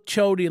doesn't look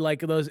chody like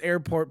those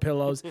airport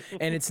pillows,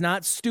 and it's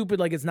not stupid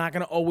like it's not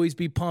going to always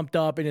be pumped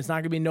up and it's not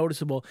going to be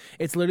noticeable.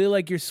 It's literally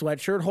like your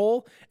sweatshirt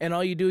hole, and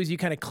all you do is you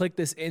kind of click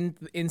this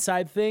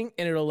inside thing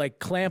and it'll like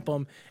clamp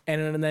them,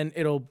 and then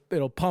it'll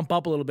pump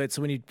up a little bit.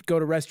 So when you go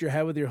to rest your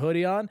head with your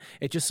hoodie on,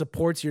 it just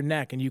supports your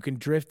neck and you can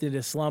drift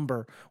into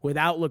slumber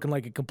without looking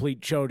like a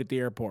complete chode at the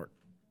airport.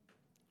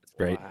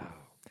 Great.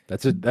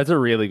 That's a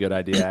really good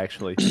idea,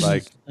 actually.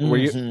 Like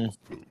we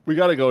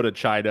got to go to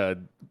China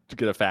to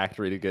get a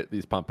factory to get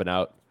these pumping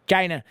out.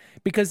 China,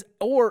 because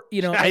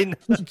China.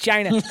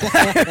 China.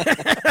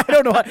 I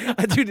don't know,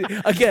 dude.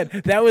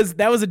 Again, that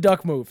was a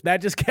duck move.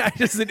 That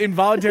just an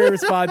involuntary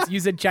response.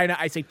 You said China,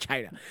 I say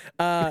China.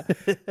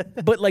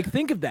 But like,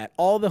 think of that.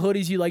 All the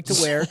hoodies you like to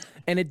wear,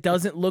 and it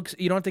doesn't look.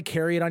 You don't have to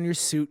carry it on your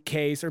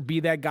suitcase or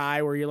be that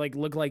guy where you like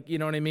look like, you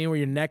know what I mean, where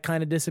your neck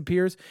kind of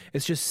disappears.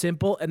 It's just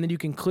simple, and then you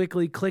can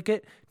quickly click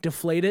it,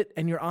 deflate it,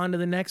 and you're on to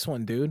the next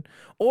one, dude.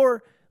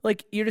 Or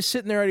like you're just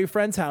sitting there at your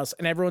friend's house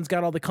and everyone's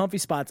got all the comfy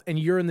spots and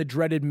you're in the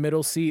dreaded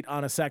middle seat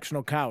on a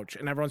sectional couch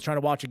and everyone's trying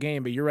to watch a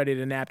game, but you're ready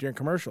to nap during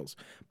commercials.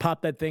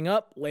 Pop that thing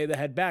up, lay the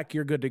head back,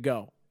 you're good to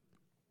go.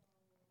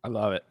 I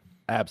love it.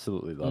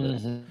 Absolutely love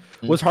it.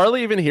 Was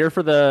Harley even here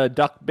for the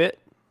duck bit?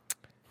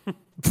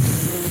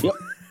 Yep.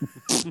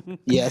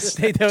 Yes.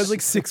 Hey, that was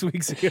like 6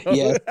 weeks ago.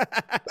 Yeah.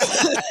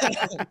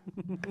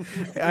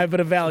 But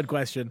a valid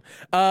question.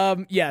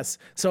 Yes.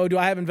 So do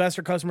I have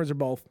investor customers or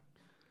both?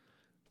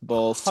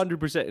 Both.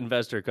 100%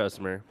 investor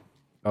customer.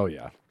 Oh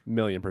yeah,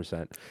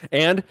 1,000,000%.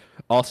 And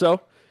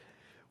also,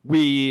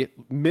 we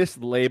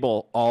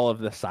mislabel all of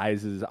the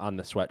sizes on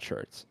the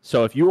sweatshirts.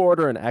 So if you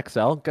order an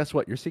XL, guess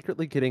what? You're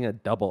secretly getting a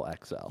double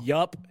XL.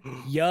 Yup.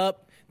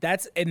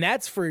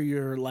 That's for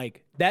your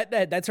like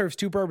that serves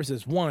two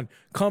purposes. One,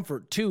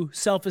 comfort. Two,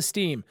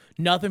 self-esteem.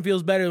 Nothing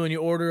feels better when you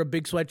order a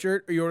big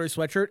sweatshirt or you order a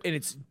sweatshirt and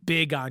it's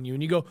big on you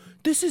and you go,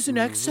 this is an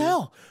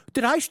XL.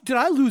 Did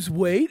I lose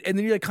weight? And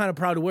then you're like kind of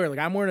proud to wear it. Like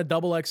I'm wearing a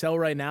double XL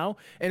right now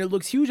and it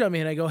looks huge on me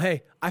and I go,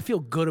 hey, I feel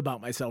good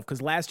about myself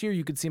because last year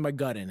you could see my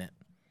gut in it.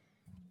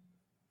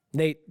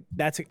 Nate,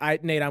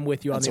 I'm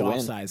with you on That's the a off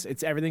win. size.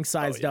 It's everything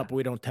sized up, but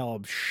we don't tell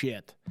them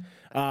shit.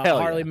 Hell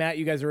Harley, yeah. Matt,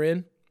 you guys are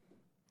in?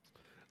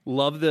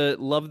 Love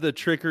the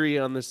trickery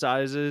on the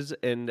sizes,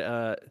 and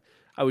I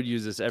would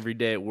use this every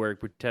day at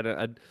work.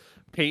 I'd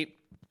paint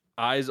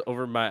eyes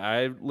over my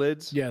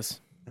eyelids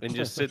Yes. and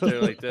just sit there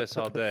like this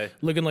all day.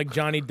 Looking like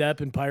Johnny Depp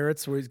in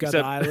Pirates where he's got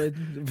Except- the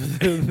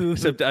eyelid.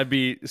 Except I'd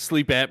be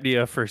sleep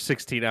apnea for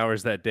 16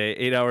 hours that day,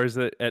 8 hours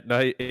at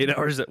night, 8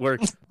 hours at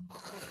work.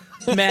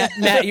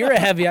 Matt, you're a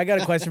heavy. I got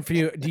a question for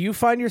you. Do you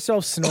find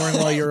yourself snoring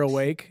while you're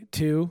awake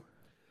too?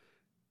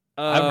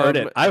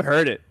 I've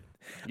heard it.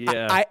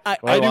 Yeah, I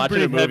I do watching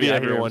pretty a movie, heavy I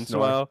every hear him once in a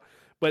snore. while.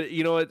 But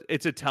you know what?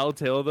 It's a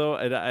telltale though,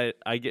 and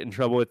I get in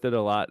trouble with it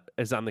a lot.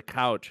 Is on the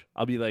couch,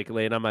 I'll be like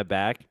laying on my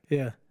back,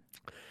 Yeah.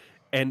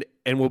 and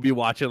we'll be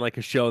watching like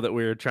a show that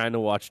we were trying to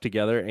watch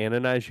together. Anna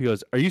and I. She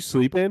goes, "Are you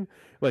sleeping?"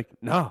 Like,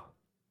 no.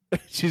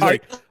 She's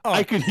like,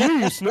 I could hear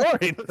you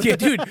snoring. Yeah,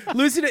 dude,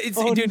 Lucy, is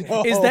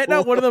that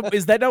not one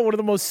of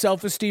the most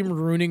self-esteem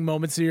ruining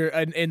moments here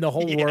in the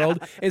whole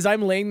world? Is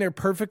I'm laying there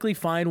perfectly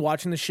fine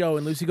watching the show,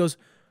 and Lucy goes,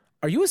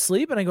 "Are you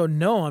asleep?" And I go,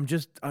 "No, I'm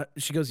just."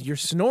 She goes, "You're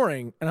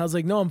snoring," and I was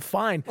like, "No, I'm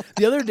fine."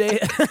 The other day,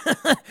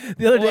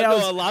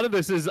 A lot of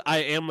this is I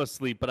am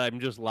asleep, but I'm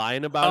just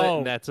lying about it, Oh.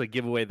 and that's a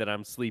giveaway that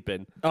I'm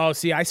sleeping. Oh,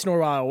 see, I snore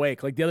while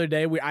awake. Like the other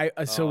day, we yeah.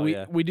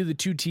 do the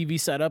 2 TV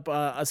setup.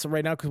 So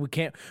right now,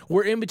 because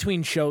we're in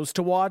between shows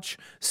to watch.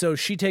 So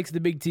she takes the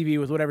big TV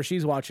with whatever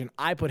she's watching.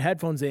 I put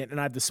headphones in, and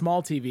I have the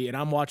small TV, and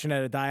I'm watching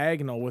at a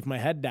diagonal with my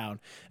head down,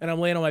 and I'm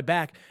laying on my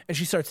back. And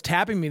she starts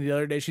tapping me the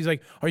other day. She's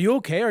like, "Are you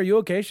okay? Are you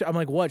okay?" I'm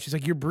like, "What?" She's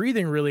like, "You're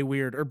breathing really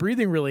weird or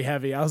breathing really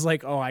heavy." I was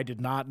like, "Oh, I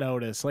did not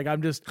notice." Like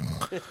I'm just.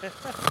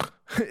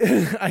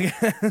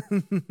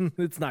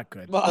 It's not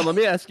good. So let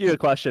me ask you a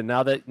question.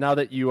 Now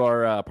that you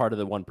are part of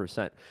the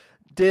 1%,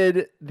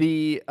 did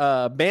the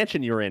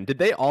mansion you're in? Did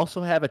they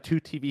also have a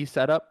 2 TV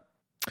setup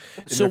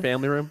in their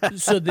family room?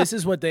 So this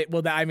is what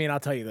I'll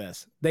tell you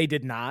this. They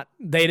did not.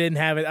 They didn't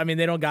have it. I mean,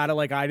 they don't got it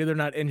like I do. They're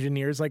not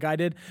engineers like I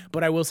did.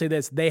 But I will say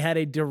this. They had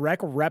a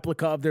direct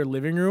replica of their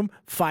living room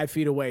 5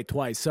 feet away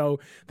twice. So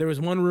there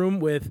was one room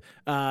with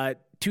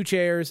 2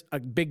 chairs, a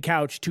big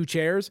couch, 2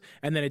 chairs,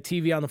 and then a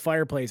TV on the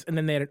fireplace. And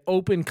then they had an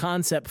open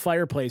concept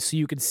fireplace so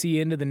you could see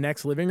into the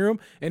next living room.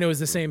 And it was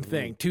the same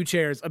thing. 2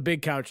 chairs, a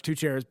big couch, 2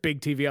 chairs,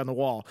 big TV on the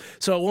wall.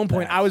 So at one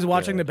point I was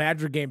watching the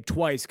Badger game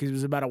twice because it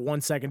was about a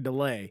 1-second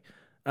delay.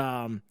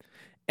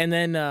 And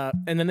then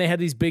they had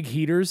these big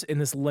heaters in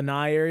this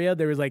lanai area.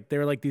 They were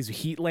like these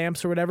heat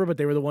lamps or whatever, but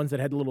they were the ones that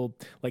had little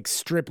like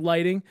strip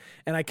lighting.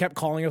 And I kept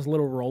calling us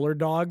little roller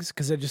dogs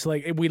because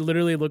we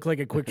literally looked like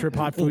a Quick Trip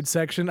hot food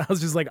section. I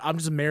was just like, I'm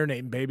just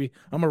marinating, baby.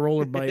 I'm a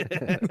roller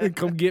bite.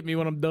 Come get me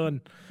when I'm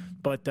done.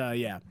 But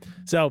yeah,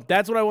 so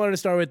that's what I wanted to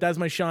start with. That's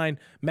my shine,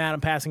 Matt.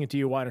 I'm passing it to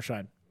you. Wine or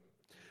shine?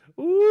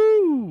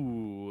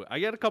 Ooh, I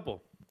got a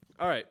couple.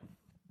 All right,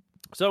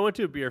 so I went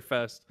to a beer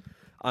fest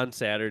on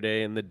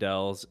Saturday in the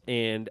Dells,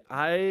 and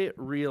I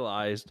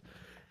realized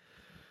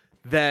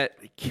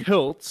that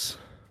kilts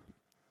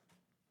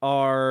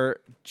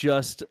are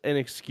just an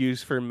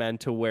excuse for men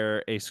to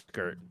wear a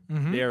skirt.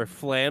 Mm-hmm. They are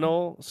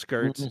flannel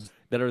skirts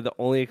that are the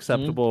only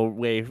acceptable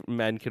way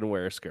men can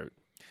wear a skirt.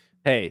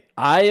 Hey,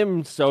 I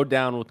am so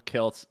down with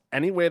kilts.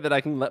 Any way that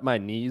I can let my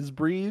knees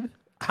breathe,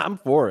 I'm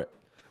for it.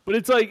 But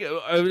it's like,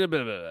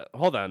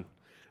 hold on.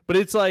 But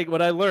it's like,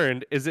 what I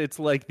learned is it's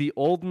like the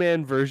old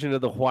man version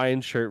of the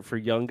Hawaiian shirt for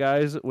young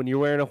guys. When you're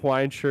wearing a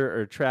Hawaiian shirt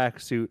or a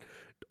tracksuit,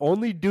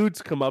 only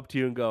dudes come up to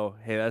you and go,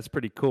 hey, that's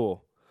pretty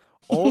cool.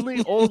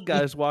 Only old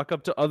guys walk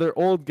up to other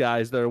old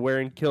guys that are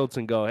wearing kilts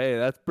and go, hey,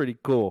 that's pretty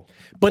cool.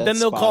 But then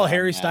they'll call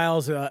Harry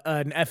Styles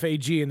an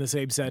FAG in the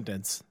same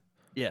sentence.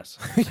 Yes.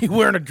 You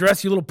wearing a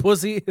dress, you little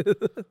pussy?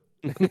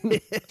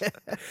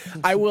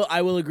 I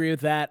will agree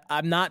with that.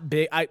 I'm not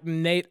big.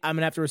 Nate, I'm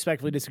gonna have to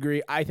respectfully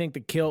disagree. I think the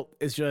kilt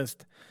is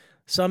just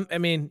some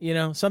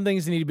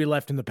things need to be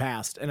left in the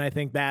past, and I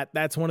think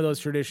that's one of those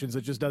traditions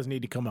that just doesn't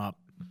need to come up.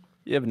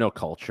 You have no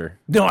culture.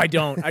 No, I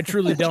don't. I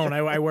truly don't.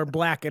 I wear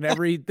black, and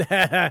every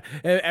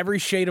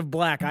shade of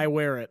black, I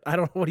wear it. I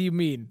don't. What do you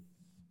mean?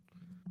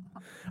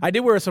 I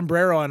did wear a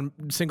sombrero on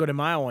Cinco de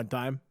Mayo one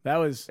time.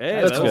 That's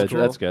good. cool.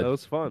 That's good. That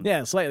was fun.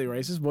 Yeah, slightly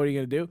racist. What are you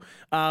gonna do?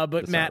 But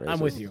That's Matt, I'm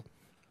with you.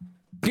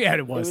 Yeah,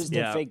 it was. It was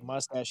the fake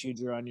mustache you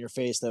drew on your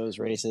face that was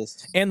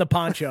racist. And the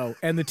poncho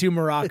and the 2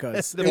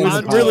 maracas. The It was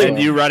poncho. really And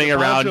you running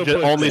around Poncho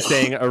puts only it.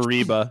 saying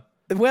Ariba.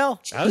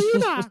 well.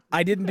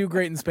 I didn't do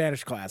great in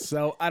Spanish class,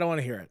 so I don't want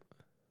to hear it.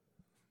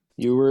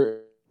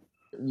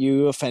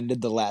 You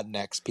offended the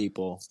Latinx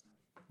people.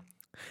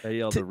 I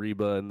yelled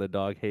Ariba and the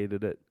dog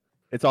hated it.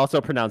 It's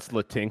also pronounced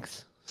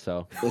Latinx.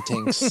 So The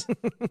Tinks.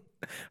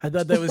 I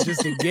thought that was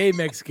just a gay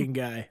Mexican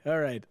guy. All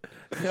right.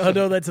 Oh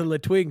no, that's a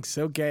Latwinks.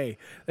 Okay,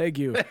 thank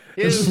you.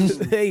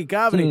 Hey,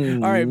 comedy.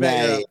 All right,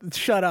 man.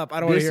 Shut up. I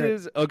don't want to hear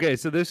it. Okay,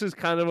 so this is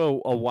kind of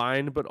a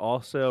wine, but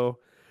also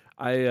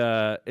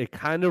it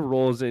kind of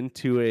rolls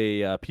into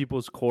a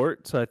people's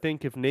court. So I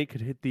think if Nate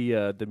could hit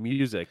the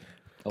music.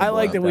 I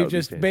like that we've would be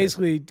just fantastic.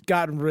 basically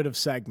gotten rid of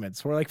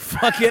segments. We're like,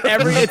 fuck it,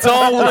 it's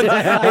all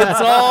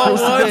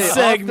one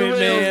segment,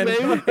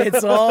 man.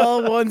 It's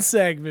all one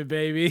segment,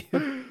 baby.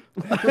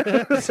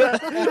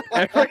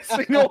 every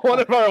single one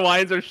of our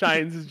wines or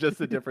shines is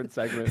just a different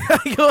segment.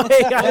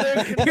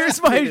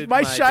 Here's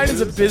my shine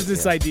is a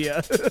business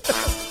idea.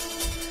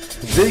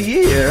 The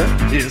year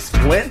is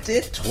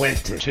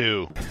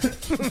 2022.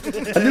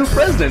 A new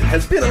president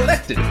has been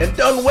elected and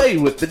done away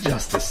with the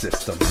justice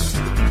system.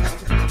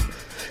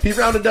 He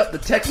rounded up the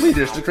tech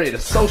leaders to create a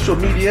social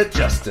media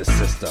justice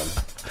system.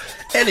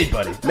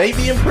 Anybody may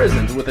be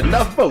imprisoned with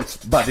enough votes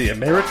by the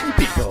American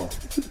people.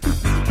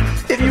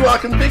 If you are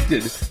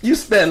convicted, you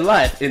spend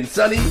life in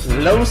sunny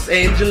Los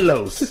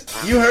Angeles.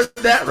 You heard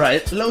that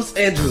right, Los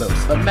Angeles,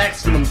 a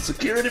maximum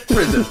security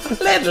prison,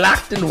 lead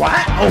locked and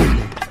white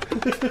only.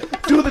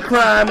 Do the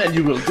crime and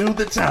you will do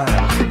the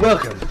time.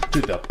 Welcome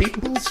to the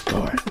People's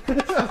Court.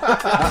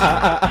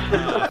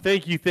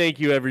 Thank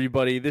you,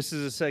 everybody. This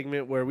is a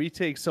segment where we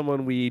take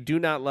someone we do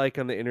not like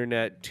on the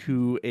internet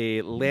to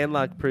a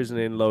landlocked prison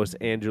in Los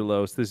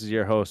Angeles. This is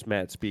your host,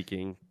 Matt,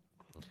 speaking.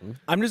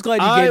 I'm just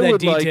glad you I gave that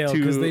would like detail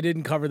because to- they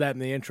didn't cover that in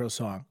the intro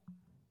song.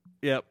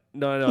 Yep.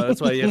 No,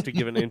 that's why you have to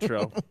give an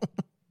intro.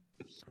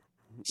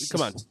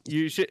 Come on.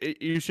 You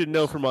should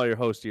know from all your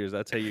host years.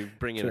 That's how you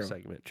bring in a True.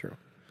 segment. True.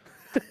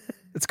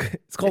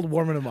 It's called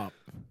warming them up.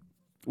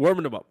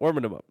 Warming them up.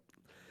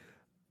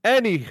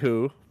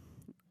 Anywho,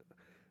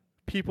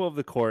 people of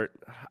the court,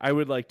 I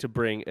would like to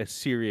bring a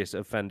serious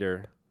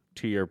offender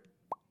to your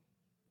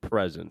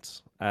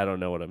presence. I don't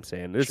know what I'm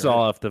saying. This is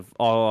all off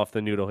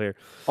the noodle here.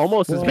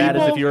 Almost as bad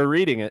as if you were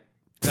reading it.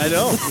 I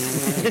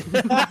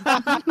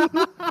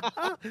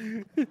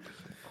know.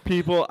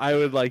 People, I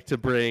would like to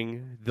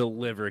bring the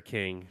Liver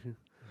King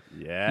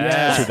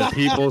Yeah. to the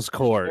people's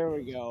court. There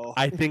we go.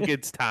 I think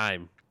it's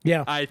time.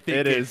 Yeah. I think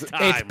It it's is.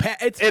 time.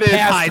 It's It is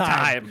past high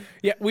time.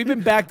 Yeah, we've been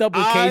backed up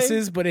with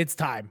cases, but it's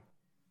time.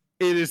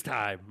 It is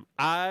time.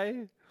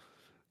 I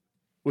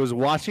was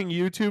watching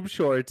YouTube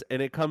shorts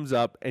and it comes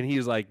up and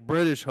he's like,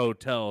 British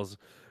hotels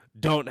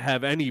don't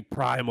have any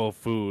primal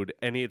food.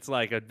 And it's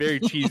like a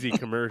very cheesy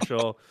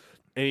commercial.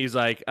 And he's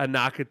like, a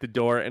knock at the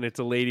door and it's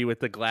a lady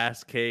with a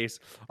glass case,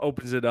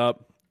 opens it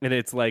up. and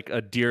it's like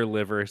a deer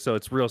liver, so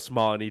it's real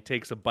small. And he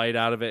takes a bite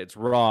out of it. It's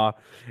raw,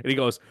 and he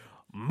goes,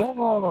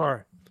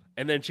 "More."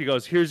 And then she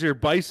goes, "Here's your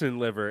bison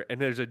liver," and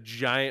there's a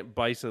giant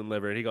bison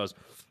liver, and he goes,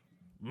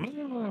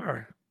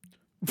 "More."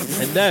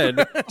 And then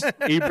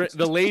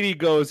the lady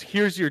goes,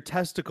 "Here's your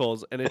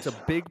testicles," and it's a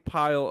big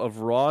pile of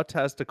raw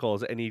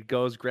testicles, and he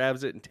goes,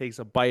 grabs it, and takes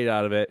a bite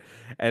out of it,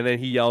 and then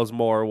he yells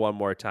 "more" one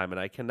more time,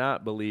 and I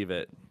cannot believe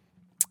it.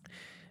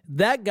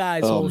 That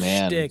guy's whole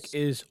shtick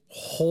is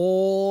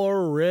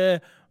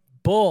horrible.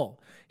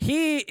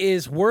 He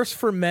is worse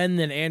for men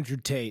than Andrew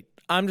Tate.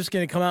 I'm just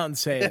going to come out and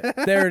say it.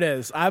 There it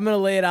is. I'm going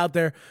to lay it out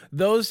there.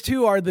 Those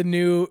two are the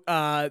new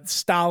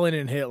Stalin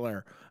and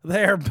Hitler.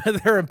 They're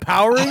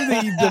empowering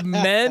the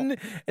men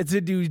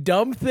to do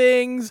dumb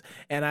things,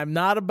 and I'm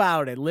not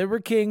about it. Liver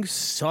King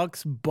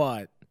sucks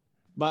butt.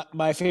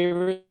 My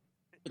favorite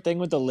thing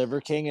with the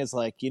Liver King is,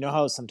 like, you know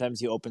how sometimes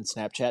you open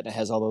Snapchat and it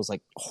has all those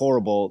like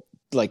horrible,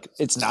 like,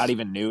 it's not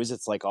even news,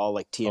 it's like all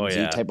like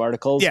TMZ type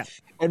articles. Yeah.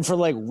 And for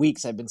like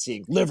weeks I've been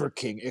seeing Liver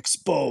King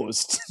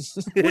exposed.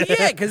 Well,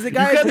 yeah, because the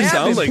guy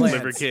sounds like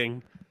Liver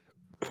King.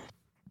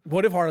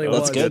 What if Harley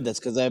That's was? good. That's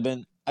because I've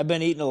been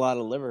eating a lot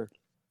of liver.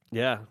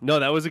 Yeah, no,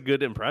 that was a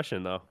good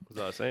impression, though. That's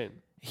what I was saying.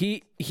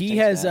 He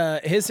has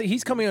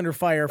he's coming under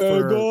fire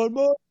for.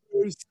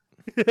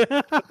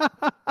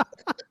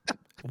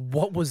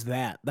 What was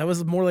that? That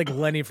was more like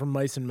Lenny from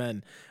Mice and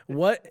Men.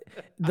 What?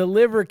 The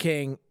Liver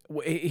King,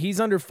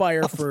 he's under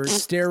fire for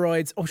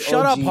steroids. Oh,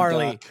 shut up,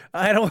 Harley. Doc.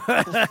 I don't.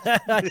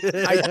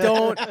 I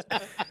don't.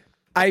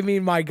 I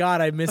mean, my God,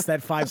 I missed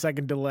that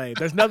 5-second delay.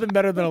 There's nothing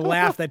better than a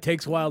laugh that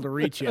takes a while to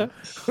reach you.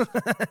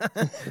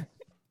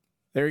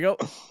 There you go.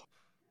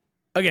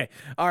 Okay,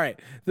 all right.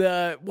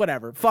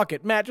 Whatever. Fuck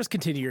it, Matt. Just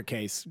continue your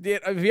case.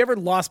 Have you ever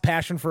lost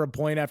passion for a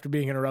point after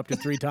being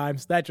interrupted 3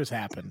 times? That just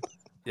happened.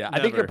 Yeah,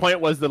 I think your point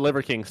was the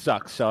Liver King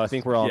sucks, so I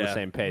think we're all on the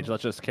same page.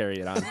 Let's just carry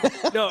it on.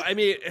 No, I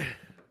mean,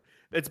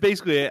 it's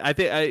basically it. I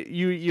think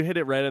you hit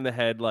it right on the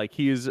head. Like,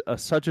 he's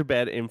such a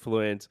bad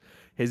influence.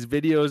 His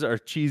videos are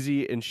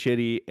cheesy and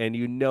shitty, and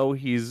you know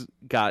he's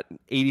got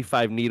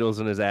 85 needles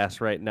in his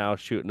ass right now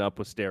shooting up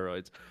with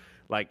steroids.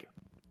 Like,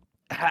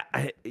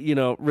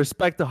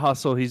 respect the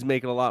hustle. He's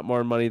making a lot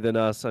more money than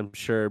us, I'm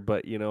sure.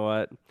 But you know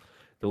what?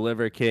 The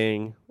Liver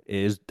King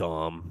is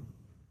dumb.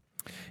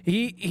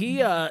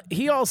 He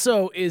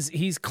also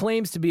he's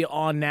claims to be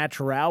on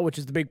natural, which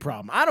is the big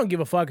problem. I don't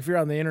give a fuck if you're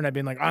on the internet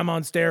being like, I'm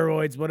on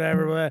steroids,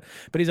 whatever.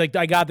 But he's like,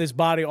 I got this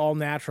body all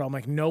natural. I'm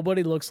like,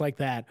 nobody looks like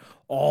that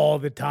all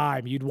the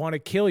time. You'd want to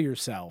kill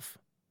yourself.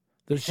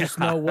 There's just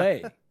no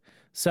way.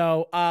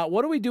 So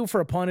what do we do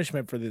for a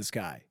punishment for this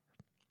guy?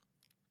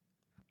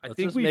 I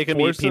think we make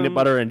him eat peanut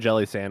butter and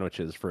jelly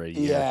sandwiches for a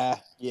year.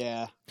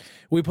 Yeah.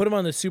 We put him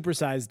on the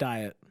supersized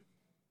diet.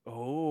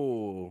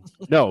 Oh.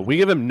 No, we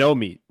give him no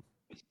meat.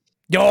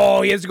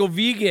 Yo, he has to go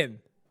vegan.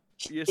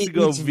 He has to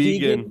go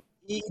vegan.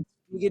 Eat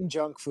vegan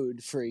junk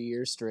food for a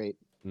year straight.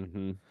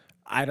 Mm-hmm.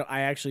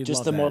 I actually just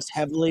love the that. most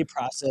heavily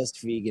processed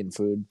vegan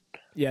food.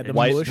 Yeah, the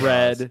white mush.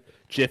 bread,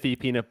 Jiffy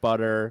peanut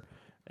butter,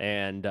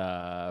 and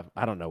I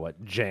don't know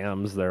what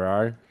jams there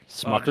are.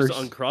 Smuckers, just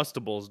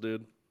Uncrustables,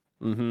 dude.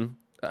 Mm-hmm.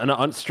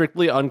 An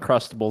strictly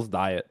Uncrustables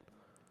diet.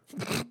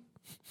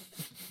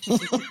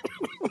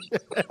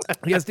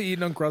 He has to eat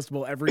an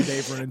Uncrustable every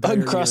day for an entire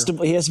Uncrustable.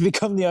 year. He has to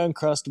become the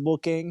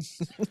Uncrustable king.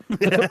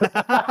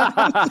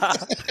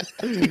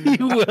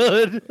 He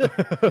would.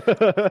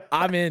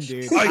 I'm in,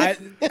 dude.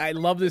 I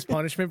love this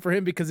punishment for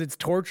him because it's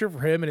torture for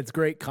him and it's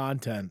great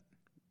content.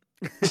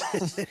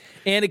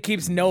 And it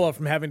keeps Noah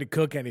from having to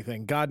cook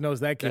anything. God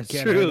knows that kid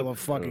can't handle a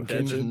fucking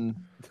kitchen.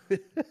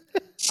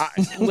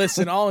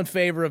 Listen, all in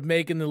favor of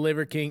making the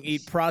Liver King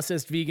eat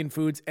processed vegan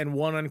foods and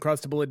one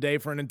Uncrustable a day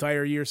for an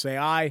entire year, say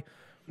aye.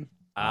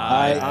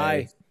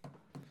 Aye.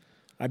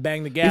 I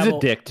bang the gavel. He's a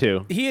dick,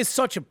 too. He is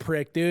such a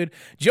prick, dude.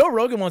 Joe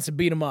Rogan wants to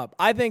beat him up.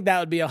 I think that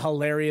would be a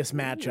hilarious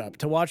matchup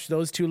to watch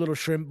those two little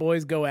shrimp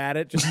boys go at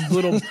it. Just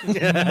little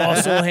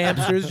muscle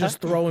hamsters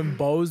just throwing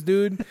bows,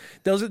 dude.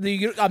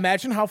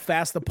 Imagine how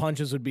fast the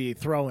punches would be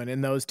throwing in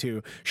those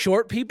two.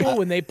 Short people,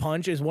 when they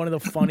punch, is one of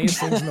the funniest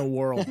things in the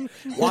world.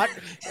 What?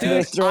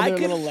 Dude, throw their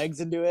little legs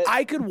into it.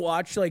 I could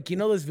watch, like, you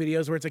know those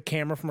videos where it's a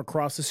camera from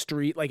across the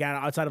street, like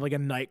outside of like a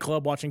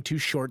nightclub watching two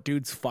short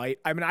dudes fight?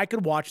 I mean, I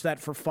could watch that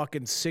for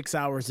fucking 6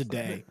 hours a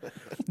day.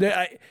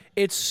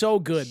 It's so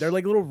good. They're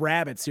like little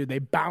rabbits, dude. They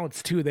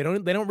bounce too. They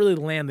don't really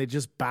land. They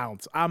just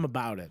bounce. I'm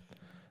about it.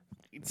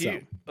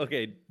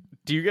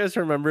 Do you guys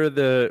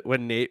remember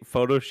when Nate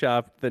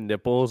photoshopped the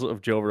nipples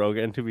of Joe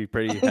Rogan to be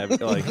pretty heavy,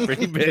 like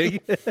pretty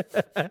big,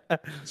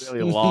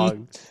 really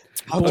long?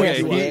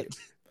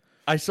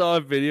 I saw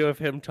a video of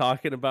him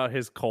talking about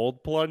his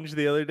cold plunge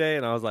the other day,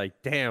 and I was like,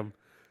 damn.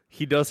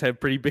 He does have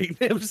pretty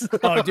big nips.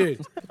 Oh, dude.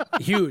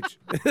 Huge.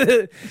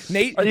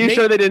 Nate. Are you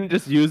sure they didn't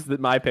just use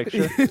my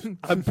picture?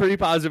 I'm pretty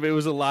positive it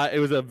was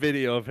a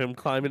video of him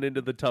climbing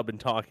into the tub and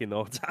talking the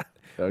whole time.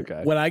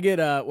 Okay. When I get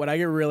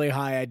really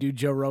high, I do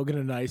Joe Rogan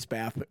in an ice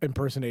bath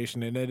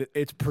impersonation, and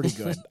it's pretty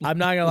good. I'm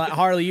not gonna lie.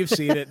 Harley, you've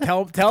seen it.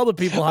 Tell the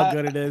people how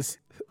good it is.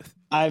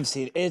 I've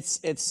seen it's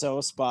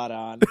so spot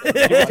on.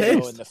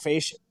 And the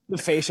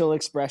facial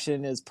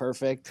expression is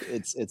perfect.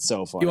 It's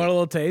so funny. You want a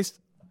little taste?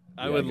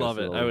 I would love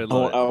it. I would I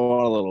love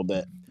want a little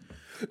bit.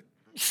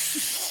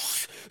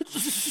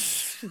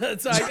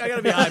 That's I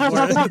gotta be high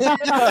for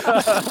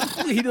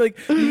it.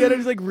 You gotta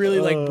just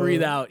really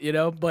breathe out, you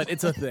know. But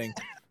it's a thing.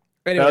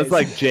 Anyways, That was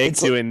like Jake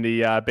doing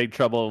the Big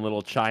Trouble in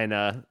Little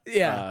China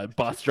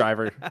bus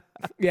driver.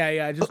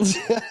 yeah. Just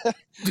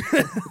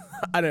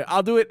I don't know.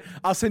 I'll do it.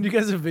 I'll send you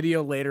guys a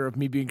video later of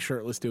me being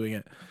shirtless doing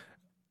it.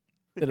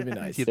 It'll be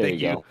nice. There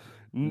you go.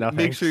 No, Make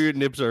thanks. sure your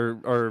nips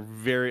are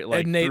very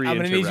like And Nate, 3 I'm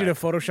gonna inch need you to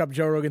erect. Photoshop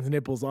Joe Rogan's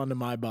nipples onto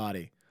my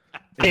body.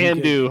 Can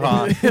do,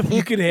 huh? If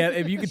you could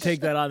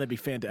take that on, that'd be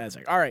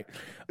fantastic. All right.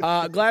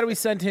 Glad we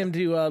sent him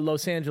to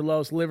Los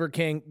Angeles. Liver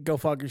King, go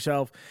fuck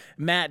yourself.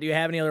 Matt, do you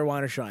have any other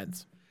wine or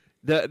shines?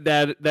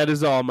 That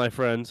is all, my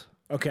friends.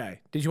 Okay.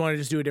 Did you want to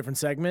just do a different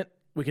segment?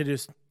 We could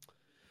just.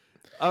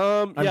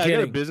 Yeah, I got a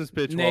kidding. business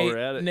pitch while we're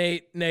at it.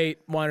 Nate,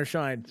 wine or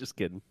shine? Just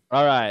kidding.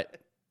 All right.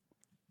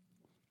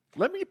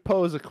 Let me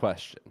pose a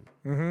question.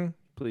 Mm-hmm.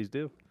 Please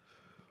do.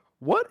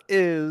 What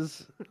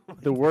is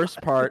the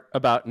worst part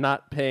about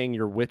not paying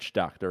your witch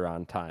doctor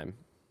on time?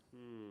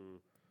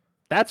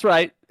 That's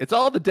right. It's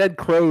all the dead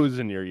crows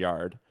in your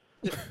yard.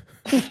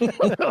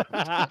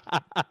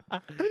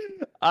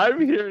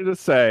 I'm here to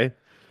say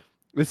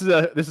this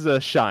is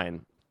a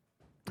shine.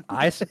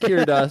 I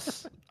secured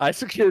us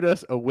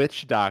a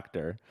witch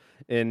doctor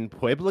in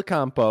Pueblo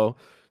Campo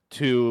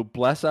to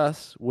bless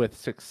us with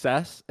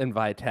success and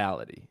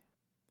vitality.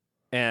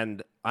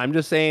 And I'm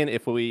just saying,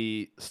 if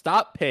we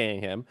stop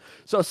paying him,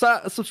 so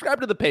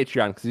subscribe to the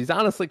Patreon because he's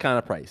honestly kind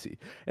of pricey.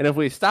 And if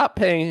we stop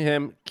paying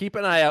him, keep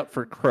an eye out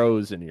for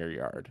crows in your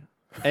yard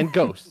and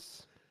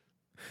ghosts.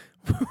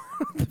 What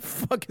the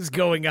fuck is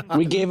going on?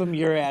 We gave him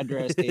your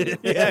address, David.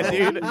 Yeah,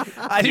 dude.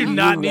 I do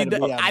not You need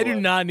gotta that. be on I do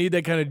board. not need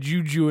that kind of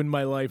juju in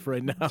my life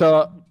right now.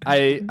 So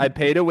I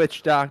paid a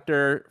witch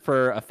doctor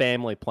for a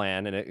family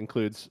plan, and it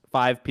includes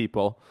 5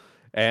 people.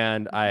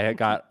 And I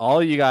got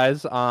all you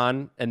guys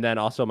on, and then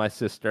also my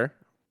sister.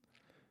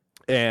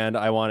 And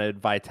I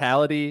wanted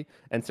vitality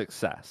and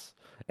success.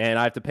 And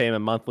I have to pay him a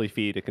monthly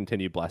fee to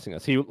continue blessing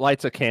us. He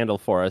lights a candle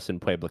for us in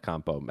Pueblo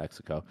Campo,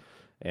 Mexico.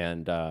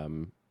 And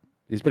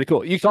he's pretty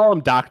cool. You call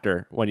him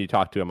doctor when you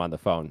talk to him on the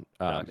phone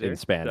in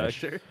Spanish.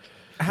 Doctor.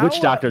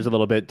 Witch doctor is a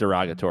little bit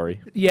derogatory.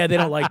 Yeah, they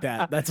don't like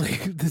that. That's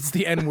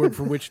the N word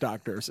for witch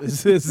doctors.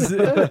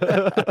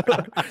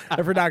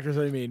 For doctors,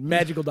 I mean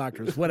magical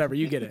doctors. Whatever,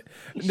 you get it.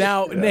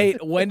 Now,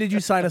 Nate, when did you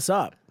sign us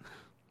up?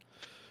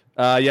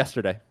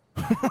 Yesterday.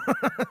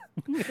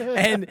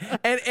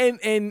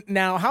 And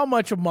now, how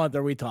much a month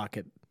are we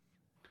talking?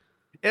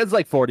 It's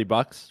like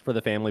 $40 for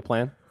the family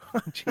plan.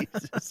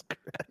 Jesus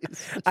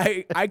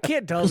Christ. I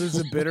can't tell if this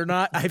is a bit or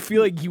not. I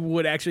feel like you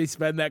would actually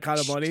spend that kind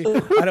of money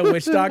on a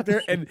witch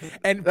doctor and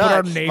put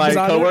our names My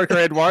on coworker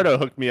it. Eduardo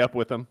hooked me up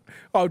with him.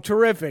 Oh,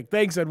 terrific!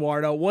 Thanks,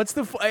 Eduardo. What's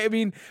the? I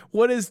mean,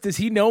 does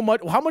he know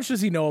much? How much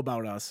does he know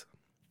about us?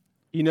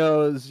 He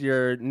knows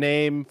your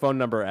name, phone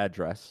number,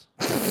 address.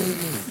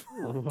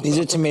 He's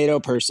a tomato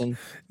person.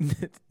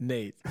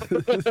 Nate.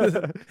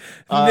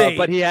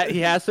 But he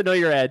has to know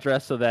your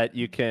address so that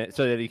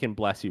he can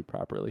bless you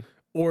properly.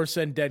 Or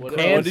send dead crows.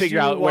 And did figure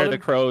you out where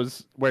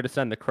want where to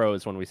send the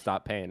crows when we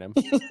stop paying him.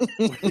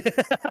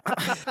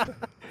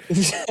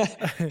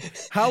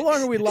 How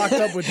long are we locked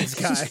up with this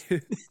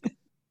guy?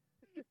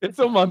 It's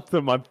a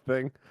month-to-month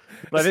thing.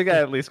 But I think I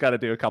at least got to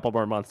do a couple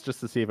more months just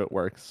to see if it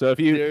works. So if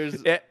you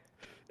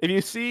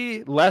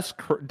see less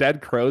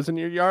dead crows in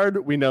your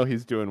yard, we know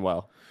he's doing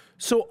well.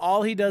 So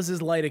all he does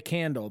is light a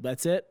candle.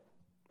 That's it?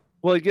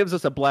 Well, he gives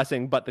us a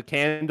blessing, but the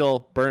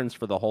candle burns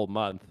for the whole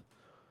month.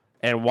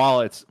 And while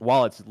it's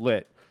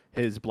lit,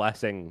 his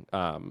blessing,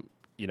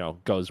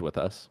 goes with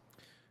us.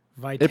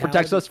 Vitality. It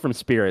protects us from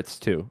spirits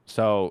too.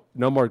 So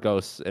no more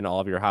ghosts in all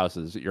of your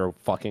houses. You're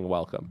fucking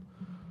welcome.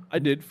 I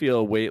did feel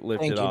a weight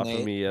lifted Thank you, off Nate.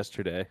 of me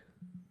yesterday.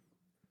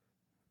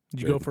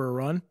 Did you go for a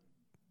run?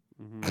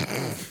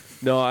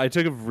 No, I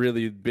took a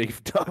really big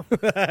dump.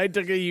 I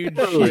took a huge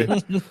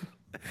shit.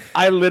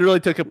 I literally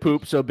took a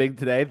poop so big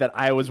today that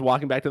I was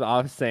walking back to the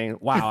office saying,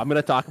 "Wow, I'm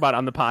going to talk about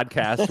on the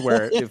podcast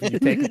where if you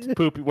take a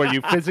poop where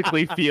you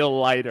physically feel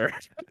lighter."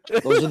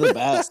 Those are the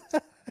best.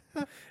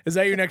 Is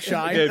that your next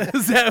shine?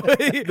 Is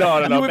that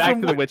No. You went Back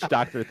from- to the witch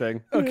doctor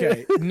thing.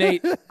 Okay,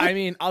 Nate, I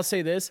mean, I'll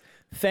say this.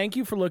 Thank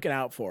you for looking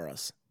out for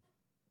us.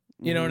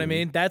 You know what I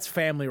mean? That's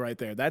family right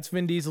there. That's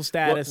Vin Diesel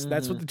status.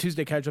 That's what the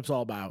Tuesday catch-up's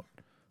all about.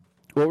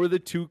 What were the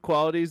 2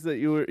 qualities that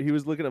he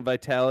was looking at?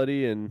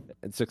 Vitality and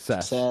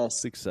Success.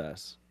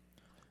 success.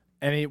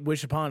 And he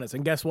wished upon us.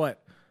 And guess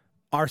what?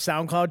 Our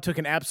SoundCloud took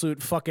an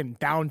absolute fucking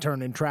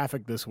downturn in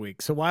traffic this week.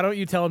 So why don't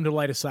you tell him to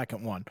light a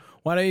second one?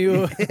 Why don't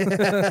you? He tell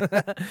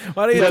doesn't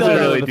him?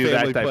 really the do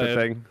that family type plan. of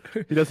thing.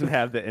 He doesn't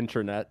have the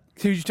internet.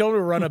 Could you tell him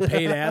to run a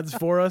paid ads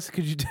for us?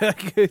 Could you?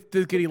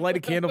 Could he light a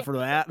candle for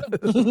that?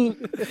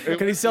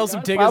 Can he sell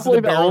some tickets to Probably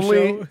the the Barrel only-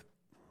 Show?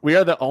 We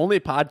are the only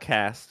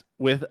podcast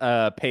with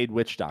a paid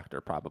witch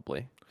doctor,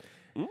 probably.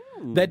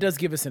 That does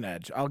give us an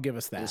edge. I'll give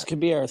us This that. could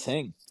be our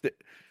thing.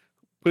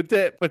 Put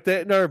that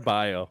in our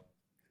bio.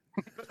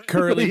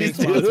 Currently Please makes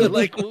do. lots of-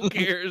 Like, who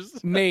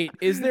cares? Nate,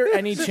 is there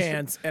any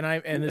chance, and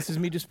this is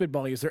me just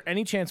spitballing, is there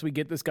any chance we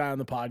get this guy on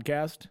the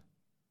podcast?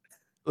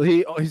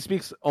 He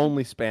speaks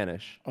only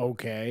Spanish.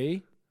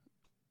 Okay.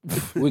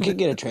 We could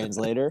get a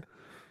translator.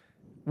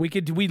 We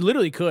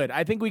literally could.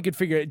 I think we could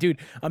figure it. Dude,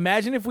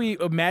 imagine if we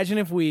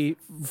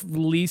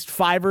leased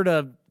Fiverr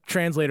to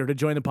translator to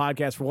join the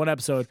podcast for one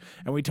episode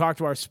and we talked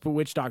to our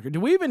witch doctor. Do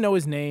we even know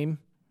his name?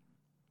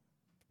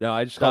 No,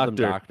 I just called him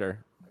Doctor.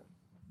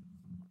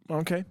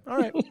 Okay. All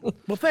right.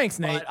 Well, thanks,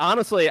 Nate. But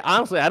honestly, I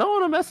don't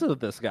want to mess with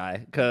this guy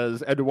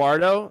because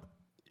Eduardo,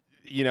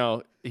 you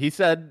know, he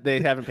said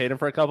they haven't paid him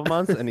for a couple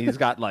months, and he's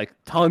got like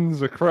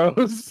tons of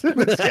crows.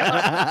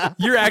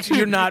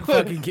 You're not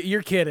fucking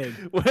you're kidding.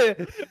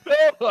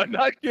 No, I'm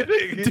not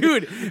kidding.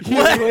 Dude, He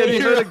what?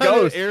 heard a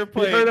ghost.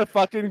 airplane. He heard a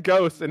fucking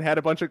ghost and had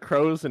a bunch of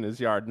crows in his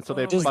yard, and so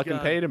they Oh my fucking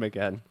God. paid him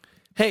again.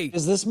 Hey,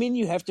 Does this mean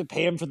you have to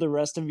pay him for the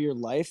rest of your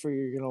life, or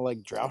you're gonna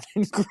like drown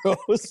in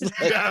crows?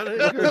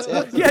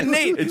 yeah,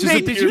 Nate, just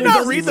did you appears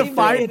not as read the Seems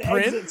fine like an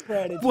print? exit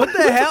strategy. What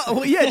the hell?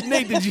 Well, yeah,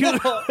 Nate, did you,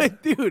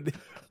 dude?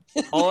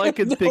 All I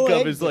can No think of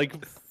exit. is like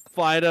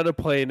flying on a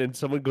plane and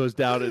someone goes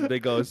down and they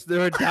go, "Is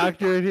there a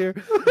doctor in here?"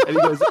 And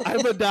he goes,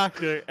 "I'm a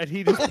doctor," and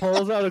he just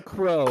pulls out a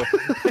crow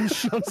and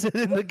shoves it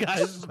in the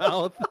guy's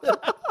mouth.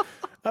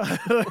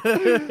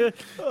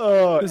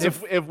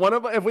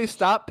 If we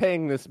stop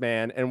paying this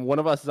man and one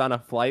of us is on a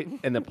flight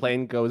and the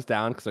plane goes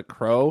down because a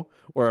crow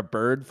or a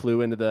bird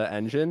flew into the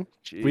engine,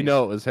 we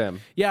know it was him.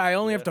 Yeah, I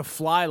only have to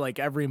fly like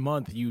every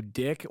month, you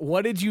dick.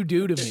 What did you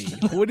do to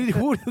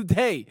me?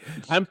 Hey,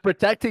 I'm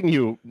protecting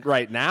you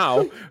right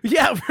now.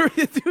 yeah,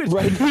 dude.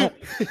 Right now.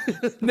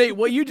 Nate,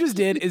 what you just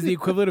did is the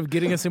equivalent of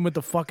getting us in with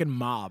the fucking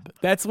mob.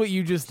 That's what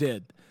you just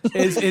did.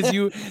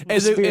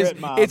 Spirit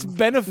mob. It's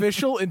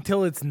beneficial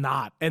until it's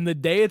not. And the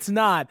day it's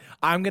not,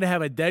 I'm going to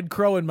have a dead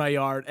crow in my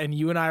yard, and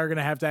you and I are going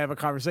to have a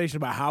conversation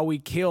about how we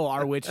kill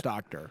our witch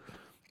doctor.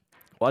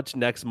 Watch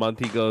next month.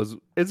 He goes,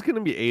 "It's gonna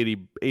be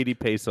 80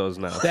 pesos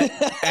now."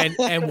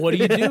 And what do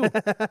you do?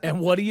 And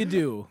what do you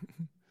do?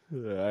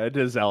 I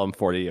just sell him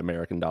 40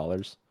 American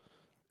dollars.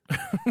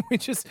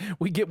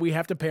 We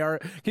have to pay our.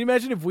 Can you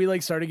imagine if we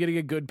like started getting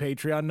a good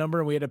Patreon number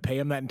and we had to pay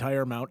him that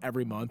entire amount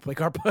every month? Like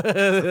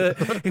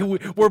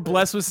we're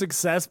blessed with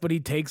success, but he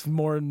takes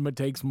more and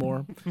takes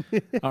more.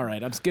 All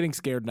right, I'm getting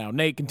scared now.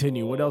 Nate,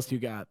 continue. What else do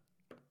you got?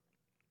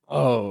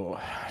 Oh,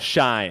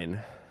 shine.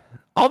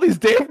 All these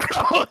damn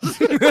crows.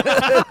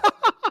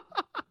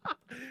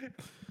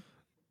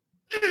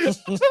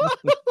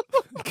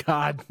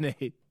 God,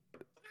 Nate.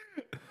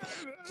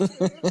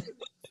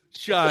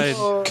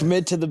 Shine,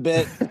 Commit to the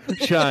bit.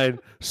 shine,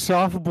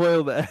 soft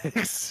boiled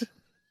eggs.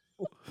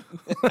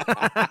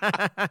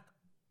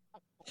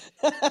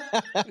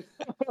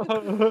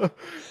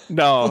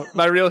 No,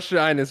 my real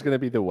shine is going to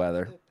be the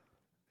weather.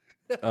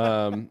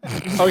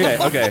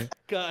 Okay.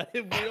 God,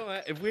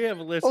 if we have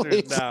Holy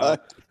listeners now,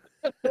 fuck.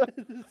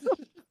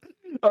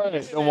 All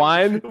right, the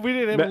wine. we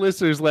didn't have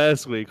listeners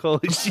last week.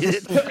 Holy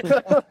shit!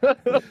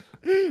 The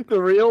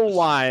real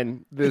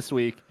wine this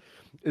week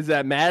is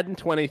that Madden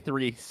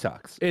 23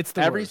 sucks. It's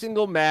the Every worst.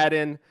 single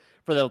Madden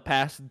for the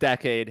past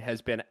decade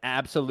has been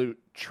absolute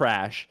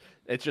trash.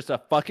 It's just a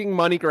fucking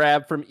money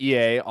grab from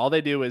EA. All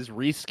they do is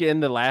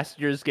reskin the last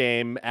year's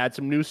game, add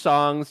some new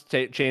songs,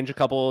 change a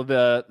couple of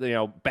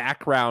the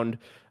background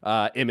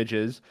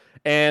images,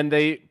 and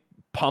they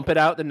pump it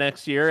out the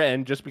next year.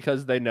 And just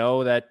because they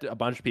know that a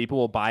bunch of people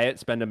will buy it,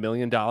 spend $1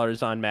 million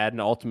on Madden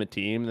Ultimate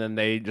Team, then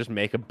they just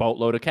make a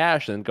boatload of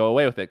cash and go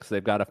away with it because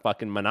they've got a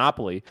fucking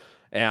monopoly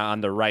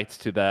on the rights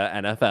to the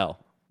NFL.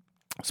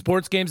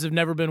 Sports games have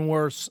never been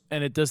worse,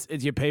 and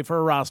you pay for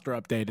a roster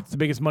update. It's the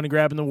biggest money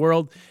grab in the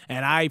world,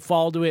 and I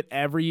fall to it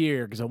every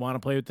year because I want to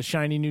play with the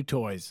shiny new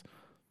toys.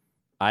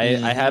 I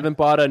haven't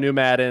bought a new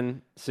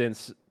Madden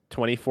since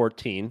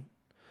 2014,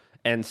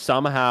 and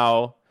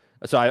somehow,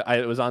 so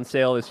I was on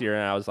sale this year,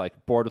 and I was like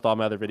bored with all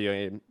my other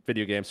video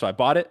games, so I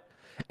bought it,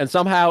 and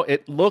somehow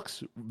it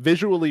looks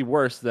visually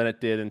worse than it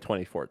did in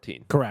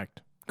 2014.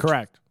 Correct.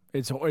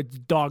 It's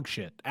dog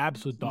shit.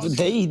 Absolute dog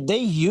shit. They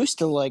used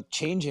to like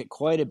change it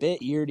quite a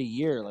bit year to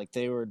year. Like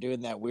they were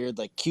doing that weird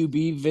like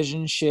QB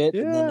vision shit,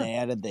 and then they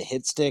added the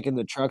hit stick and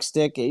the truck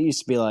stick. It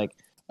used to be like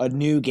a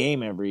new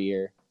game every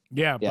year.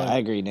 Yeah, Yeah, but I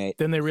agree, Nate.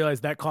 then they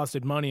realized that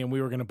costed money, and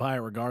we were going to buy it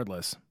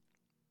regardless.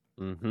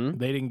 Mm-hmm.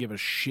 They didn't give a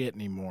shit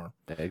anymore.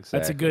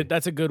 Exactly.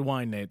 That's a good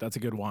wine, Nate. That's a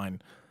good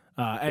wine.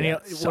 Yeah,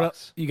 it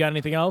sucks. You got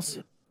anything else?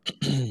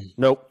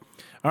 Nope.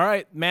 All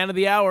right, man of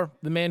the hour,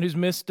 the man who's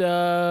missed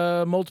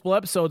multiple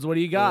episodes. What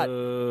do you got?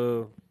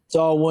 It's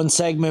all one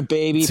segment,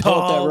 baby. It's Pull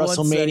up all that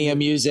one WrestleMania segment.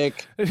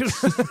 music.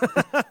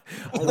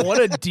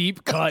 What a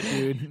deep cut,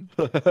 dude.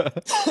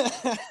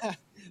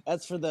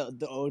 That's for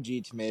the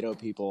OG tomato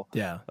people.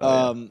 Yeah.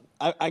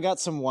 I got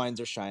some wines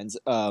or shines.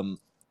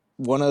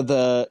 One of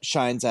the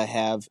shines I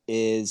have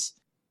is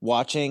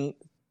watching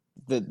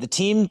the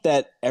team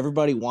that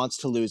everybody wants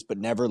to lose but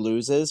never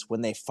loses.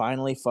 When they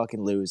finally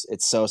fucking lose,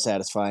 it's so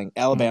satisfying.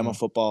 Alabama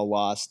football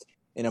lost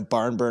in a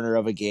barn burner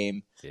of a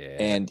game. Yeah.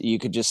 And you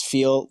could just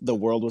feel the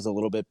world was a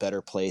little bit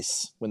better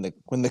place when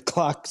the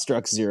clock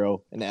struck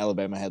 0 and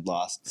Alabama had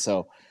lost.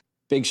 So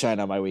big shine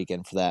on my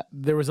weekend for that.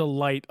 There was a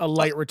light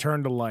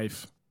return to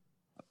life.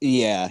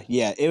 Yeah.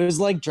 It was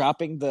like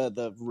dropping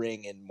the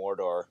ring in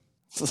Mordor.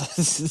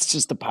 It's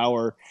just the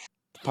power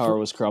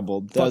was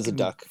crumbled. That was a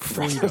duck.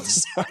 Freedom.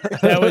 Sorry.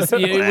 It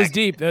was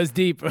deep. That was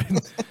deep.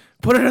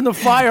 Put it in the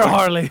fire,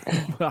 Harley.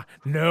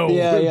 No.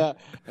 Yeah.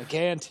 I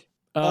can't.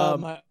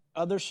 Um, My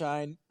other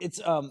shine.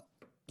 It's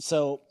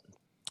So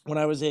when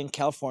I was in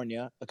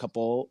California a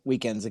couple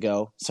weekends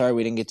ago, sorry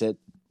we didn't get to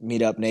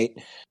meet up, Nate.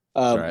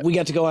 right. We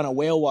got to go on a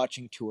whale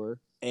watching tour,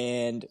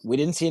 and we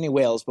didn't see any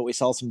whales, but we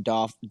saw some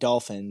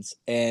dolphins,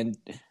 and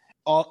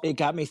it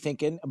got me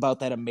thinking about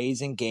that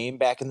amazing game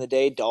back in the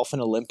day, Dolphin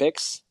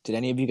Olympics. Did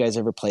any of you guys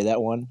ever play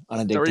that one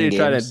on Addicting Were you Games?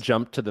 trying to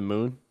jump to the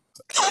moon?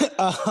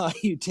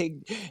 You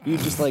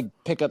just like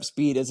pick up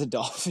speed as a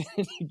dolphin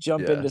and you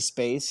jump Yeah. into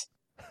space.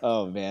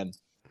 Oh man.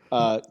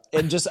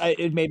 And just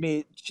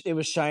it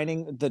was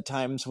shining the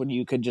times when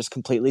you could just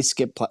completely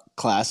skip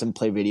class and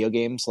play video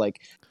games. Like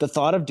the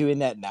thought of doing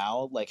that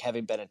now, like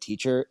having been a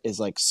teacher, is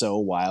like so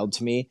wild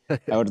to me.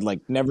 I would like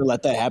never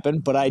let that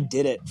happen, but I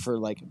did it for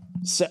like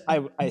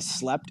I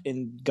slept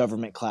in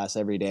government class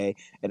every day,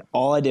 and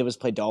all I did was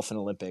play Dolphin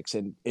Olympics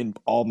in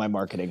all my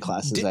marketing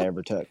classes I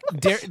ever took.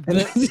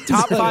 The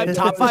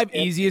top five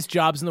easiest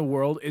jobs in the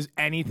world is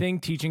anything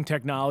teaching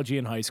technology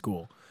in high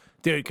school.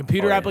 Dude,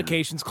 computer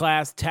applications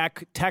class,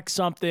 tech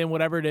something,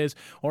 whatever it is,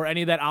 or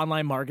any of that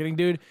online marketing,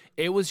 dude,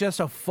 it was just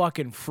a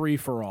fucking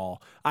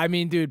free-for-all. I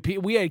mean, dude,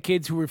 we had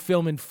kids who were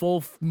filming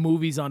full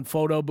movies on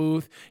photo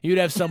booth. You'd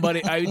have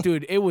somebody,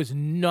 dude, it was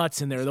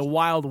nuts in there. The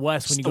Wild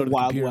West when you go to the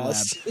computer lab.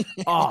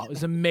 Oh, it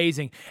was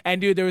amazing.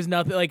 And, dude, there was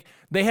nothing, like,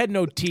 they had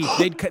no teeth.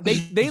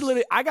 They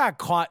literally, I got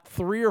caught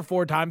 3 or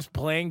 4 times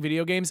playing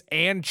video games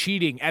and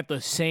cheating at the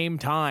same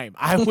time.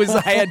 I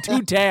had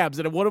 2 tabs,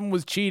 and one of them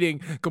was cheating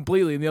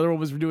completely, and the other one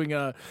was doing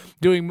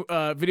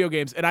video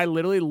games. And I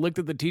literally looked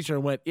at the teacher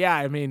and went, "Yeah,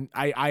 I mean,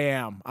 I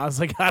am." I was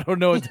like, "I don't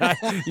know what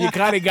you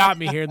kind of got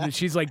me here." And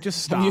she's like,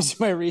 "Just stop." I'm using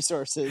my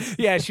resources.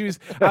 Yeah,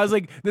 I was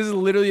like, "This is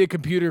literally a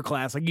computer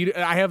class. Like,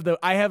 I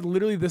have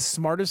literally the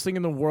smartest thing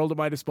in the world at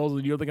my disposal.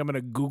 And you don't think I'm gonna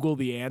Google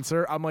the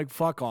answer?" I'm like,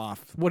 "Fuck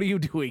off! What are you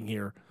doing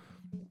here?"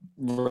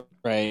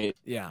 Right.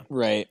 Yeah.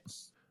 Right.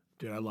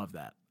 Dude, I love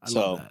that. I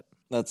love that.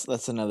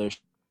 That's another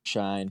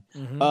shine.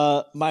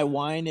 Mm-hmm. My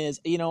wine is,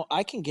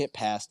 I can get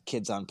past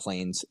kids on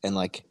planes, and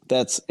like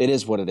it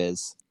is what it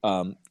is.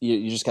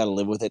 You just got to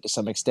live with it to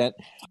some extent.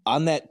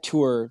 On that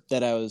tour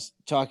that I was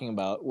talking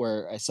about,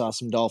 where I saw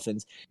some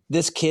dolphins,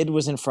 this kid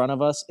was in front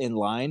of us in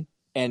line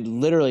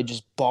and literally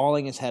just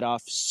bawling his head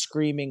off,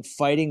 screaming,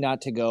 fighting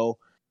not to go.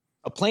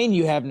 A plane,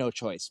 you have no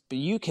choice, but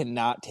you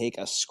cannot take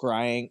a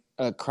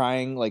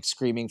crying, like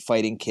screaming,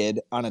 fighting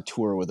kid on a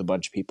tour with a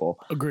bunch of people.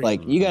 Agreed.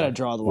 Like, you got to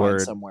draw the line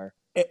Word. somewhere.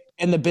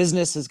 And the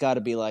business has got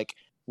to be like,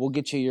 we'll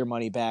get you your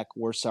money back.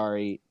 We're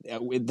sorry.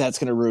 That's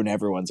going to ruin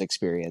everyone's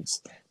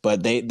experience.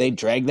 But they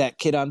dragged that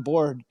kid on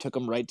board, took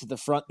him right to the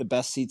front, the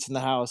best seats in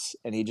the house,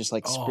 and he just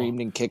like screamed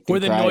and kicked where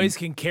and the cried. noise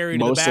can carry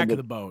to the back of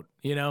the boat,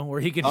 where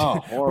he can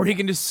where he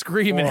can just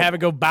scream and have it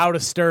go bow to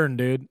stern,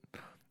 dude.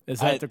 Is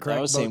that the correct?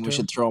 I was saying we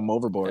should throw him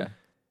overboard. Yeah.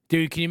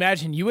 Dude, can you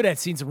imagine? You would have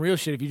seen some real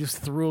shit if you just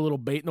threw a little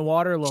bait in the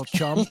water, a little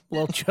chum,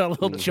 little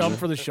chum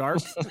for the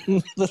sharks.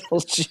 Little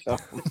chum.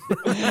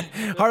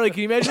 Harley,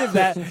 can you imagine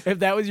if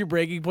that was your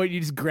breaking point? You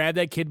just grabbed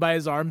that kid by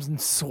his arms and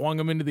swung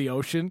him into the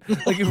ocean.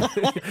 Like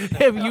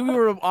if you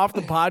were off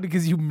the pod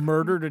because you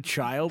murdered a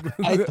child.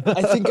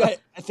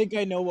 I think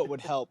I know what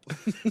would help.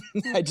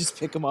 I just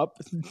pick him up,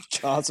 and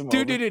toss him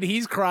over. Dude,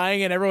 he's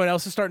crying and everyone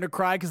else is starting to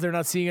cry because they're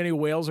not seeing any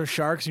whales or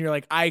sharks, and you're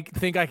like, I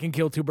think I can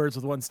kill 2 birds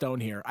with 1 stone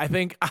here.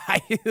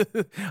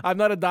 I'm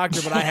not a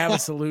doctor, but I have a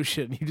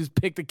solution. You just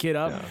pick the kid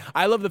up. Yeah.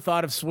 I love the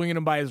thought of swinging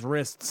him by his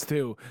wrists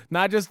too.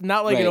 Not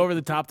like an over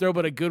the top throw,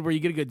 but where you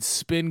get a good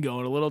spin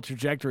going, a little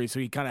trajectory, so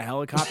he kind of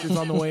helicopters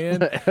on the way in.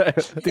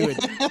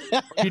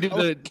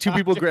 Dude, 2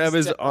 people grab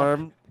his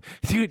arm.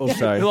 Dude,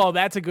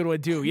 that's a good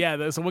one too.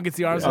 Yeah, someone gets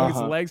the arms, someone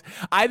gets the legs.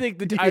 I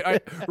think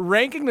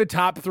ranking the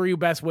top 3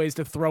 best ways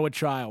to throw a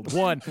child: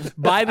 1,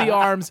 by the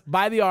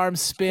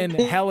arms, spin,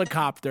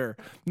 helicopter.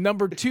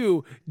 Number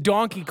 2,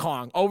 Donkey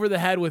Kong, over the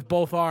head with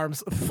both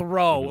arms,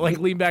 throw, like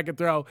lean back and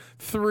throw.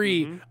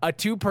 3, a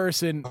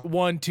 2-person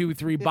 1, 2,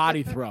 3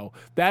 body throw.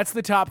 That's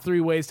the top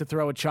 3 ways to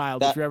throw a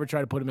child if you ever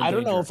try to put him in danger.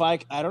 I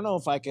don't know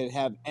if I could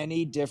have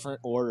any different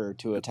order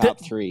to a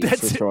top 3 for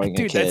throwing a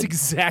kid. Dude, that's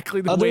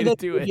exactly the way to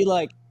do it. Be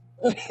like,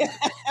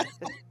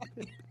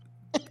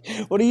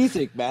 what do you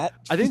think, Matt?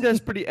 I think that's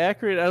pretty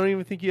accurate. I don't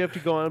even think you have to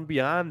go on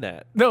beyond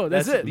that. No,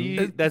 that's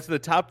it. That's the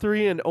top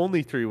 3 and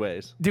only 3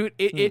 ways. Dude,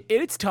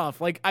 it's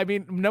tough. Like, I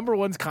mean, number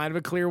 1's kind of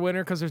a clear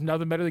winner because there's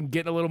nothing better than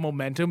getting a little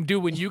momentum.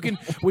 Dude, when you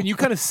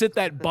kind of sit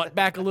that butt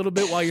back a little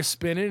bit while you're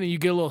spinning and you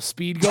get a little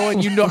speed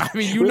going, you know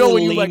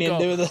really when you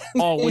let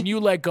go. When you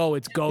let go,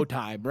 it's go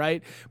time,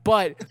 right?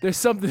 But there's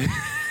something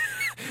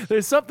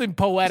There's something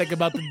poetic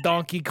about the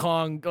Donkey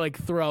Kong like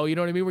throw. You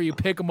know what I mean? Where you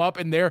pick them up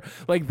and they're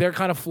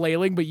kind of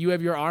flailing, but you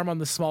have your arm on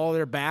the small of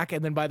their back,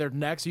 and then by their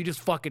necks, you just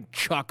fucking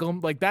chuck them.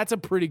 Like that's a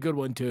pretty good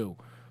one too.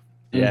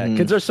 Yeah,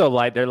 kids are so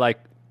light; they're like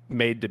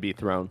made to be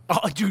thrown.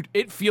 Oh, dude,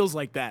 it feels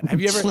like that. Have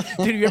you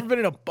ever been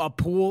in a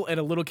pool and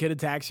a little kid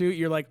attacks you?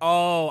 You're like,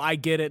 oh, I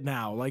get it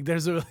now. Like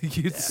there's they're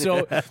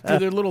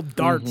little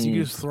darts. You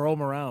can just throw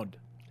them around.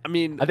 I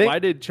mean, why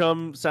did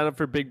Chum sign up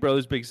for Big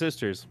Brothers Big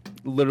Sisters?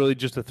 Literally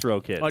just to throw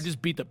kids. I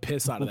just beat the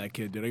piss out of that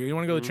kid, dude. You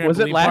want to go to the trampoline Was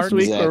it last park?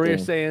 week where we were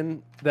Exactly.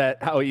 saying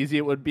that how easy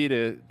it would be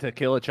to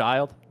kill a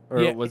child?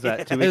 Or Yeah. was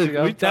that 2 weeks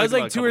ago? That was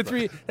like 2 or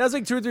 3. That was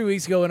like 2 or 3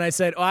 weeks ago, and I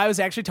said, I was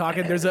actually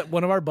talking. There's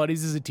one of our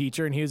buddies is a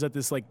teacher, and he was at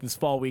this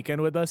fall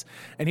weekend with us,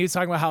 and he was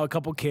talking about how a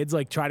couple kids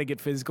like try to get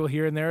physical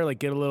here and there, like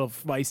get a little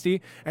feisty.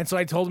 And so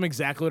I told him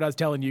exactly what I was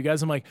telling you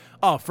guys. I'm like,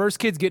 oh, first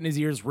kid's getting his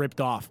ears ripped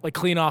off, like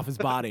clean off his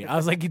body. I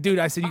was like, dude,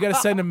 I said you got to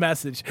send a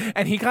message,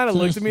 and he kind of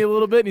looked at me a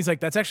little bit, and he's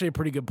like, that's actually a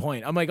pretty good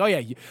point. I'm like, oh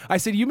yeah. I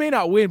said you may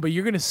not win, but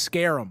you're gonna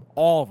scare them,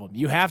 all of them.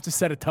 You have to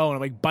set a tone. I'm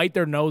like, bite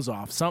their nose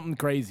off, something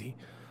crazy.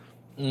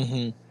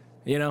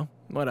 You know.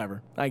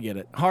 Whatever. I get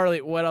it.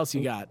 Harley, what else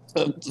you got?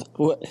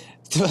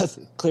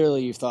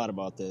 Clearly, you've thought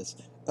about this.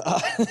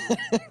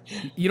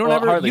 You don't Well,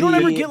 ever Harley, you don't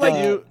ever you- get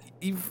like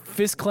you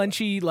fist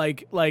clenchy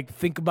like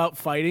think about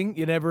fighting.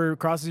 It never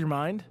crosses your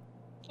mind?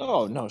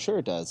 Oh no, sure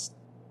it does.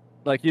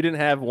 Like you didn't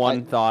have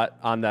one thought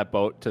on that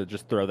boat to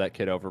just throw that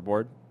kid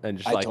overboard and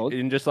just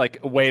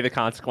weigh the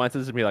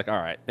consequences and be like, all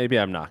right, maybe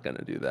I'm not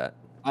gonna do that.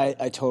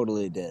 I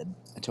totally did.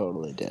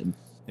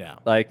 Yeah.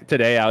 Like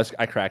today,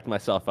 I cracked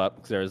myself up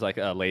because there was like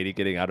a lady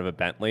getting out of a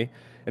Bentley,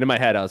 and in my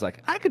head I was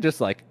like, I could just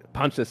like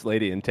punch this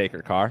lady and take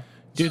her car.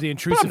 Dude, the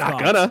intrusive But I'm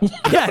thoughts. not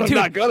gonna. Yeah, I'm dude,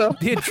 not gonna.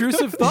 The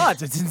intrusive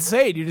thoughts. It's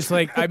insane. You're just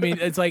like, I mean,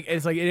 it's like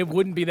it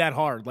wouldn't be that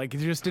hard. Like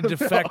it's just a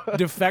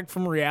defect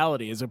from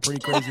reality is a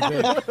pretty crazy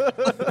thing.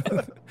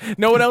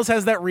 No one else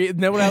has that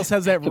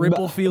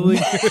ripple feeling.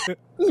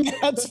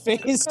 Matt's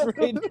face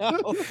right now.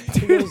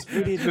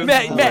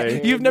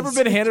 Matt, you've never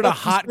been handed a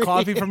hot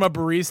coffee from a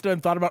barista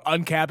and thought about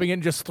uncapping it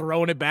and just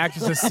throwing it back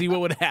just to see what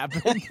would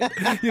happen.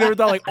 You never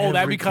thought like, oh,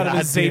 that'd be kind of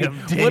a zany.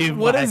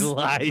 What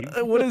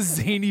a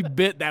zany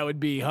bit that would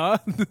be, huh?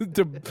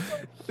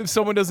 If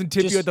someone doesn't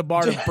tip you at the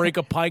bar to break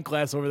a pint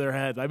glass over their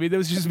head, I mean, that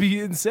would just be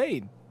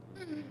insane.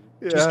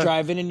 Just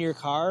driving in your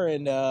car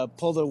and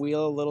pull the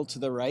wheel a little to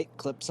the right,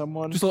 clip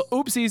someone. Just a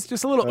little oopsies,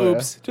 just a little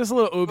oops, just a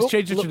little oops,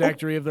 change the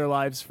trajectory of their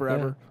lives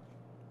forever.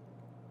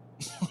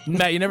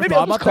 Matt, you never Maybe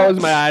I'll thought just about close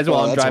that? my eyes while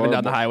I'm that's driving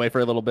down the horrible. highway for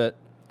a little bit.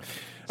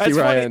 That's See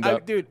where I funny. end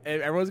up. Dude,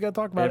 everyone's got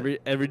to talk about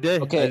it. Every day.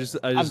 Okay, I just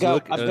I've got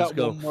look. and I just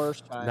go, one more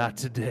time. not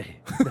today.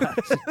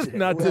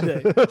 Not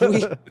today.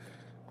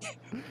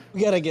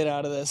 We gotta get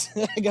out of this.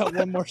 I got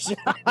one more shine.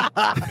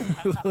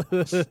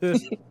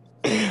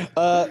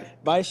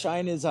 My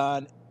shine is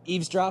on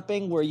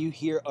eavesdropping, where you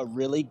hear a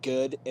really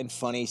good and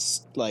funny,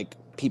 like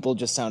people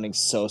just sounding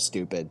so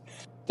stupid.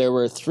 There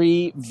were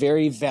 3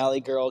 very Valley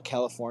Girl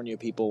California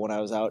people when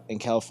I was out in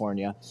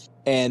California,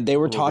 and they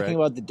were talking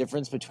about the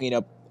difference between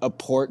a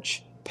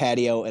porch,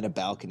 patio, and a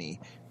balcony.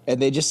 And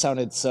they just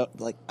sounded so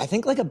like, I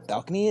think like a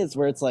balcony is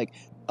where it's like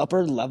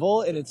upper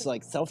level and it's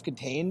like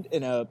self-contained,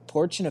 and a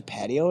porch and a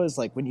patio is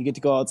like when you get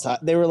to go outside.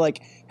 They were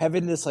like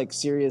having this like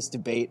serious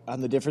debate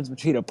on the difference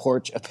between a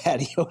porch, a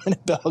patio, and a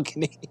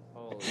balcony.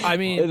 I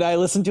mean, And I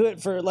listened to it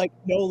for like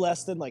no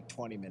less than like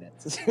 20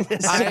 minutes. It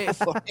was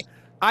so funny.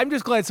 I'm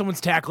just glad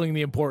someone's tackling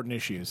the important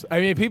issues. I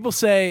mean, people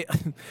say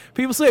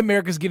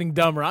America's getting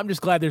dumber. I'm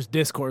just glad there's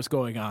discourse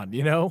going on,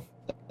 you know?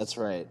 That's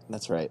right.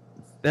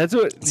 That's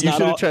what It's you not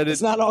should all- have tried to.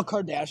 It's not all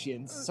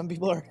Kardashians. Some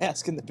people are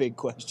asking the big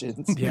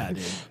questions. Yeah,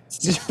 dude. It's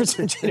the difference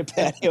between a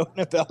patio and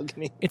a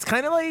balcony. It's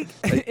kind of like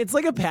it's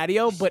like a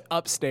patio but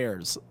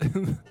upstairs.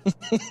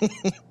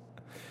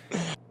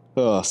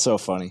 Oh, so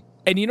funny.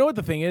 And you know what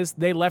the thing is?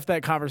 They left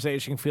that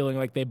conversation feeling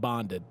like they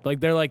bonded. Like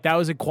they're like that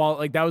was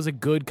a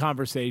good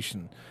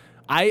conversation.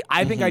 I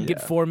think I'd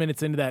get 4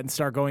 minutes into that and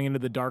start going into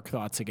the dark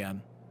thoughts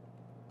again.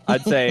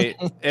 I'd say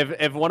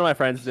if one of my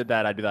friends did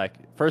that, I'd be like,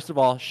 first of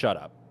all, shut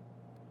up.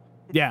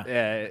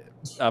 Yeah.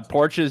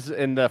 Porches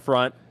in the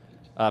front,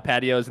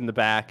 patios in the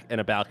back,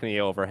 and a balcony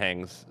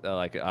overhangs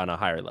like on a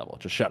higher level.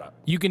 Just shut up,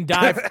 You can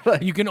die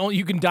you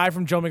can die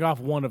from jumping off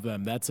one of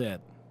them. That's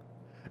it.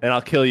 and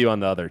I'll kill you on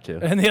the other 2.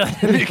 And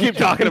You keep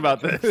talking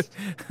about this.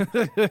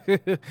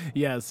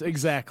 Yes,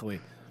 exactly.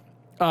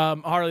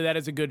 Harley, that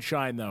is a good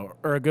shine though,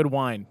 or a good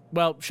wine.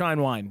 Well,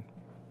 shine wine.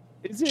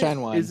 Is it, Shine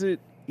wine. is it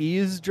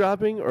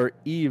eavesdropping or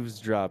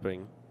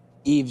eavesdropping?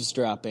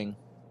 Eavesdropping.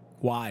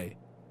 Why?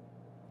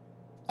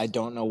 I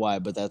don't know why,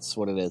 but that's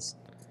what it is.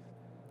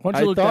 Why don't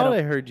I you look that thought up?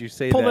 I heard you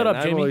say Pull that. that up, and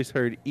I've Jamie. always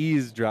heard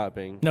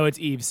eavesdropping. No, it's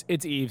Eves.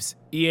 It's Eves.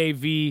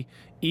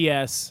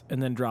 EAVES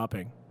and then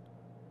dropping.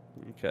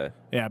 Okay.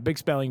 Yeah, big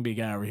spelling bee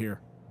guy over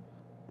here.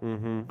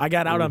 Mm-hmm. I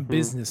got out on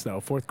business though.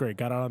 4th grade,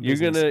 got out on You're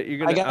business.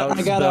 gonna I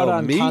got out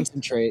on me?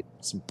 concentrate.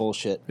 Some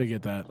bullshit. I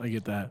get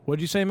that.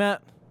 What'd you say,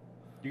 Matt?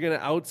 You're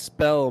gonna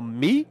outspell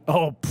me?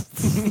 Oh,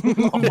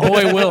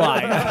 boy, will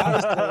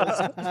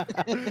I.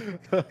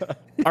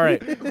 All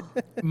right.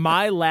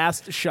 My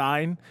last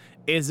shine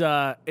is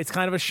it's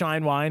kind of a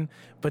shine wine,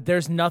 but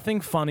there's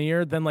nothing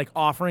funnier than like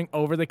offering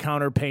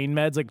over-the-counter pain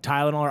meds like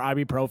Tylenol or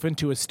ibuprofen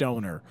to a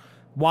stoner.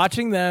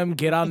 Watching them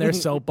get on their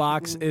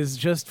soapbox is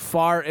just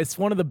it's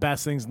one of the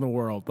best things in the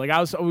world. Like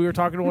we were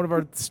talking to one of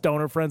our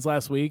stoner friends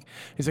last week.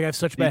 He's like, I have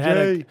such a bad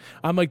headache.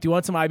 I'm like, do you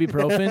want some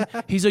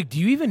ibuprofen? He's like, do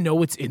you even know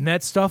what's in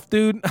that stuff,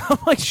 dude? I'm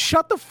like,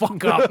 shut the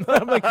fuck up.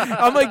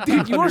 I'm like,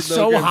 dude, you are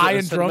so high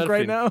and drunk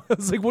right now. I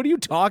was like, what are you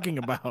talking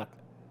about?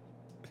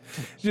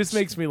 It just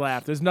makes me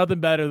laugh. There's nothing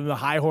better than the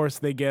high horse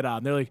they get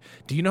on. They're like,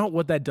 do you know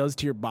what that does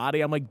to your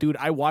body? I'm like, dude,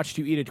 I watched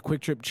you eat a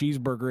Quick Trip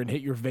cheeseburger and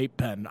hit your vape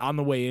pen on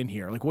the way in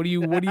here. Like, what are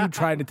you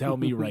trying to tell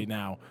me right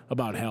now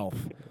about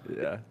health?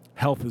 Yeah.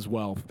 Health is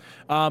wealth.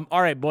 All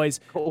right,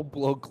 boys. Cold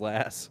blow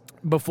glass.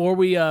 Before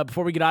we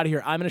get out of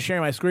here, I'm gonna share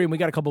my screen. We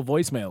got a couple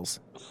voicemails.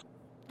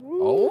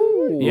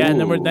 Oh. Yeah, and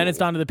then it's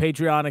down to the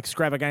Patreon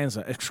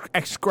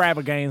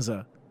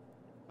extravaganza.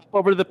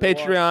 Over to the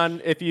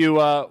Patreon if you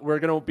we're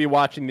going to be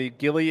watching the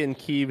Gilly and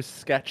Keeves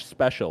sketch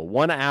special.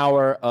 1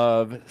 hour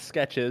of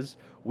sketches.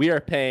 We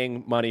are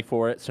paying money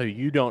for it, so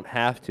you don't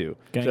have to.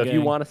 Gang, so if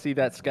you want to see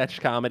that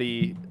sketch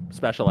comedy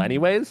special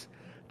anyways,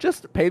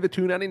 just pay the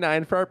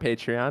 $2.99 for our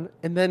Patreon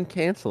and then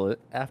cancel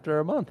it after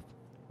a month.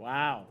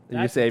 Wow.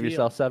 And you save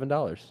yourself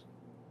 $7.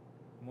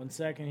 1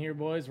 second here,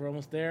 boys. We're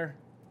almost there.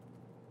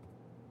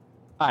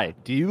 Hi,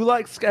 do you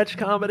like sketch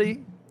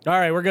comedy? All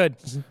right, we're good.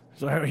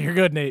 So you're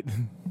good, Nate.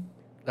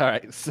 All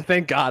right, so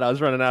thank God I was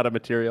running out of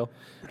material.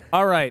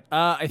 All right,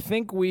 I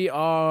think we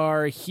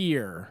are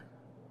here.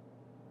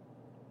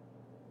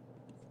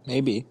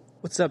 Maybe.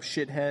 What's up,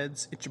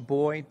 shitheads? It's your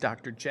boy,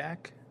 Dr.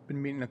 Jack.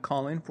 Been meaning to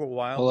call in for a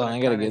while. Hold on, but I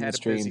gotta kinda get in had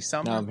the a busy stream.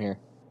 summer. Now I'm here.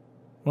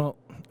 Well,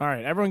 all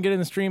right, everyone get in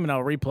the stream and I'll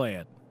replay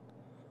it.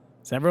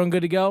 Is everyone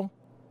good to go?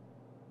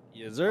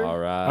 Yes, sir. All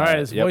right. All right,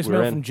 it's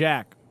voicemail from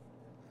Jack.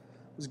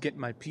 Was getting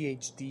my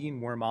PhD in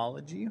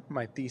wormology.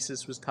 My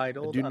thesis was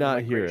titled I do On not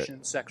the hear it.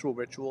 Migration, Sexual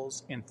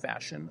Rituals, and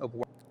Fashion of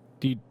Worm.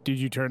 Did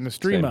you turn the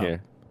stream Same up?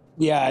 here.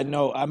 Yeah,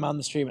 no, I'm on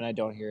the stream and I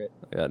don't hear it.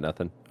 I got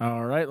nothing.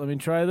 All right, let me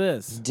try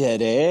this.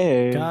 Dead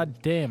air.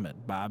 God damn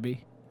it,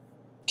 Bobby.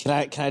 Can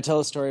I tell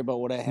a story about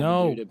what I had to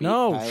No, do to beat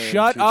no, Tyler in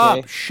shut 2K?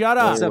 up, shut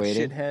up. What's up,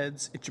 waiting.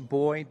 shitheads? It's your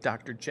boy,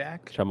 Dr.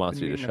 Jack. Chum wants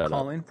Been you to meaning shut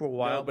call up. in for a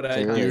while, No, but I I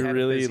kinda do had a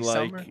really busy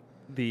like summer.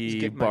 the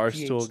Getting my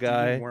Barstool PhD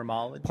guy in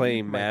wormology.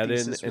 playing My Madden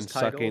thesis and was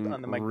titled sucking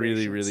On the really,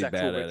 Migration, really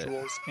Sexual bad at it.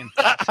 Rituals, and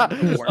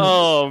Fashion of Worm.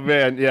 Oh,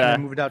 man, And I yeah.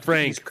 moved out to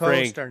Frank, the East Coast,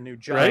 Frank, our new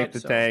job. Frank the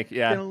so Tank, been a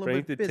yeah. little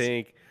Frank the bit busy.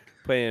 Tank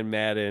playing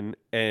Madden,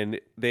 and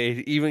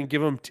they even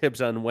give him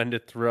tips on when to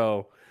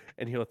throw,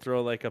 and he'll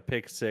throw like a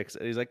pick six,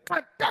 and he's like,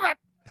 God damn it!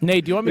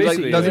 Nate, do you want me He to like,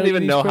 email doesn't you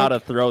even these know how quick?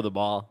 to throw the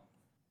ball.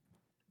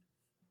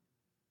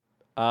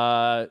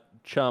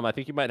 Chum, I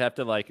think you might have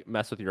to like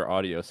mess with your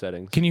audio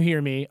settings. Can you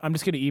hear me? I'm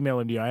just going to email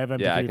them to you. I have MP3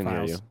 Yeah, I can hear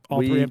files. you. All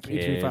We 3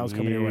 MP3 can files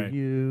coming your hear way.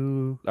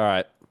 you. All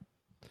right.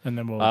 And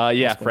then we'll.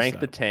 Yeah, we'll Frank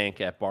post the that. Tank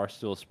at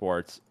Barstool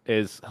Sports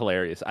is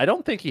hilarious. I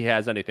don't think he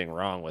has anything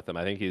wrong with him.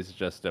 I think he's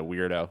just a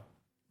weirdo.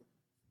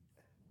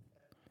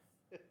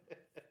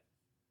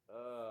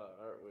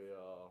 Aren't we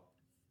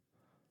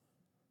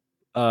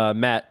all?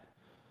 Matt.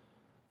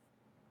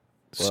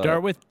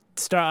 Start with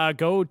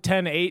go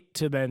 10-8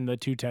 to then the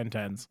 2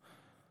 10-10s.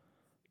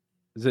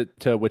 Is it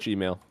to which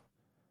email?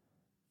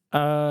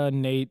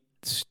 Nate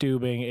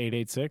Stubing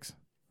 886. Do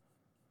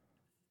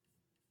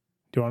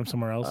you want him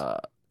somewhere else?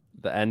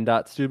 The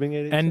n.stubing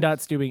 886?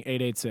 N.Stubing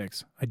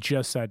 886. I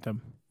just sent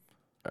him.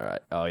 All right.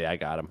 Oh, yeah, I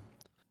got him.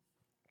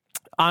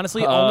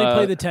 Honestly, only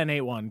play the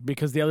 10-8 one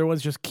because the other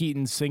one's just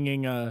Keaton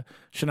singing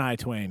Shania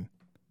Twain.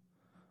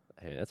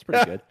 Hey, that's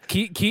pretty good.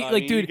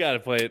 Like, you dude, gotta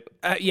play it.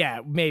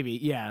 yeah, maybe,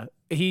 yeah.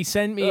 He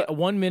sent me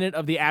 1 minute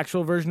of the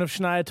actual version of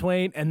Shania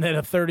Twain and then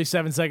a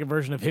 37-second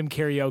version of him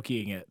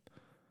karaokeing it.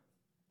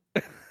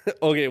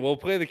 Okay, we'll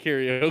play the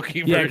karaoke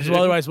Yeah, because version.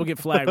 otherwise we'll get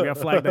flagged. We got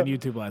flagged on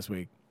YouTube last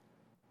week.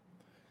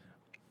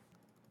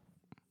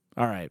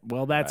 All right,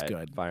 well, that's All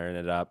right, good. Firing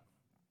it up.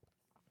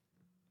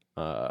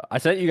 I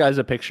sent you guys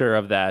a picture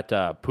of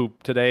that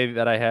poop today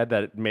that I had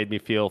that made me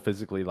feel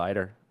physically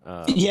lighter.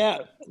 Yeah,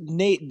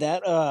 Nate,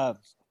 that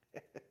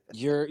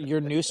your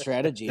new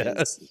strategy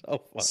That's is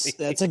so funny.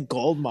 that's a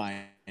gold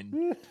mine.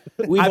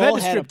 We've I've had all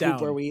to had a strip poop down.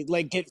 where we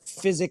like get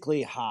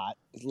physically hot,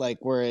 like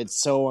where it's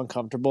so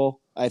uncomfortable.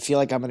 I feel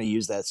like I'm going to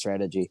use that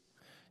strategy.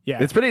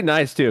 Yeah, It's pretty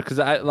nice too, because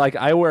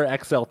I wear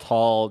XL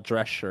tall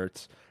dress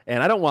shirts,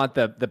 and I don't want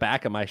the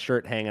back of my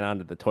shirt hanging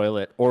onto the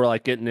toilet or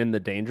like getting in the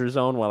danger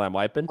zone while I'm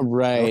wiping.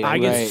 Right. I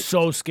right. get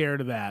so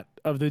scared of that,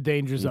 of the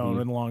danger zone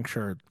and long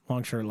shirt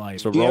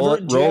life. So Do you roll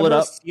ever, it, do you roll it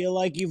ever up. feel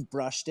like you've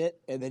brushed it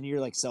and then you're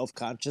like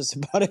self-conscious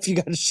about if you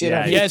got shit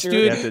Yeah, on yes, your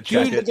dude. shirt? You have to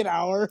check Dude, it. like an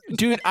hour.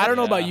 Dude, I don't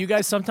know about Yeah. you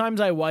guys.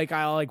 Sometimes I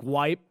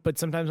wipe, but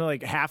sometimes I'm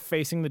like half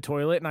facing the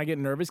toilet and I get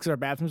nervous because our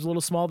bathroom's a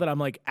little small that I'm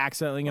like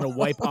accidentally gonna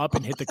wipe up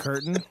and hit the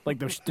curtain, like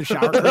the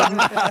shower curtain,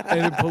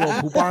 and then put a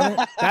little poop on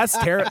it.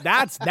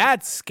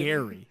 That's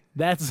scary.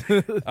 That's All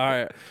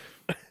right.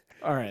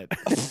 All right.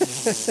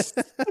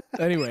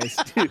 Anyways,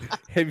 Dude,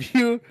 have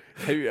you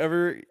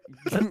ever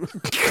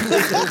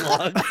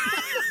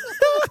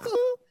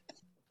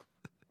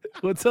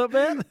what's up,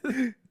 man?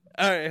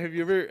 All right, have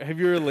you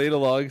ever laid a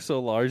log so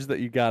large that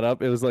you got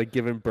up, it was like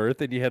giving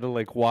birth and you had to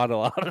like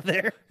waddle out of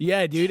there?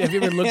 Yeah, dude. Have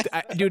you ever looked?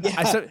 Dude, Yeah.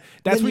 that's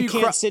Then where you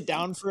can't sit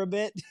down for a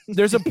bit.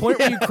 There's a point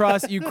where you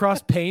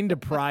cross pain to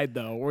pride,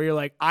 though, where you're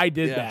like, I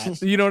did Yeah.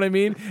 that. You know what I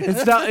mean?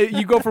 It's not.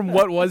 You go from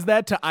what was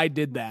that to I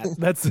did that.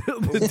 That's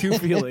the two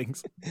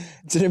feelings.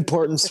 It's an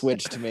important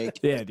switch to make.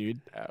 Yeah,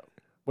 dude.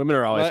 Women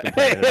are always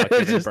complaining about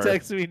giving Just birth.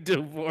 text me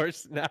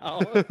divorce now.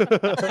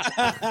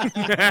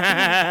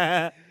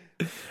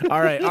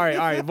 All right.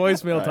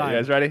 Voicemail All right, time. you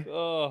guys ready?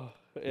 Oh,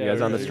 You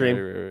guys on the stream?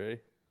 Ready.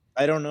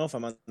 I don't know if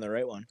I'm on the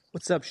right one.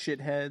 What's up,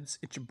 shitheads?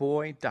 It's your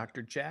boy,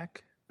 Dr.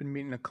 Jack. Been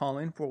meaning to call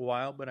in for a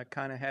while, but I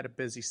kind of had a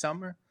busy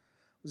summer.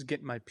 Was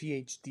getting my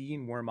PhD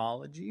in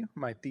wormology.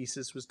 My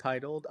thesis was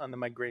titled On the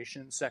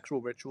Migration,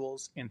 Sexual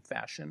Rituals, and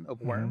Fashion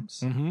of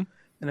Worms. Mm-hmm.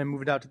 And I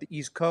moved out to the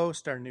East Coast,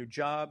 started a new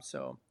job,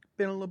 so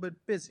been a little bit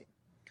busy.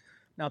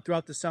 Now,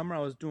 throughout the summer, I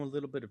was doing a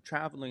little bit of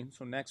traveling,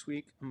 so next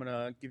week I'm going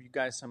to give you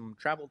guys some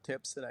travel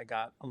tips that I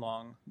got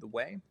along the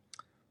way.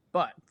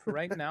 But for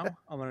right now,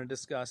 I want to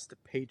discuss the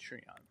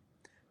Patreon.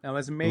 Now,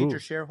 as a major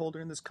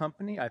shareholder in this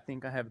company, I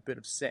think I have a bit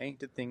of say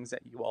to things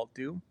that you all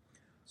do.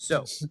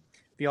 So,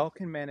 if y'all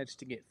can manage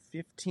to get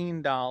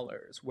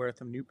 $15 worth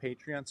of new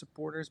Patreon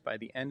supporters by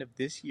the end of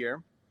this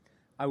year,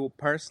 I will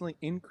personally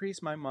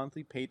increase my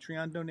monthly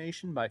Patreon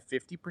donation by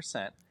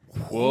 50%.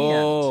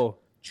 Whoa. And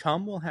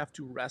Chum will have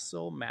to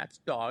wrestle Matt's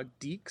dog,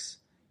 Deeks,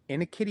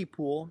 in a kiddie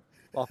pool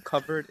while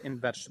covered in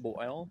vegetable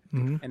oil,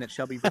 and it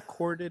shall be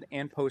recorded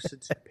and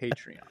posted to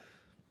Patreon.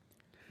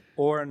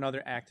 Or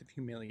another act of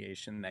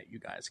humiliation that you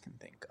guys can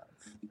think of.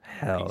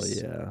 Hell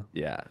Peace. yeah.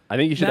 Yeah, I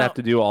think you should Now- have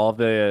to do all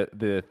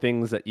the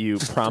things that you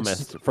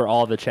promised for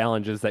all the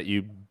challenges that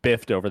you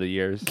biffed over the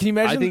years. Can you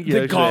imagine think you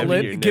the actually have to get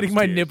your gauntlet? Getting nips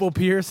my pierced. nipple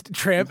pierced,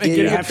 tramp, Yeah, and you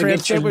getting a have to tramp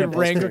get your stamp with nipples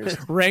Wrangler, pierced.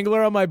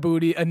 Wrangler on my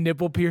booty, a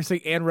nipple piercing,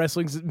 and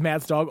wrestling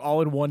Matt's dog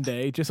all in one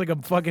day, just like a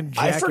fucking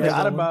jackass.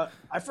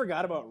 I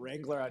forgot about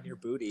Wrangler on your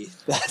booty.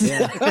 That's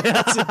a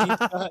deep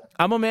thought.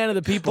 I'm a man of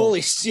the people. Holy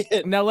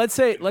shit. Now let's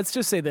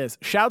just say this.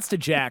 Shouts to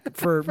Jack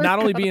for not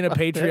only being a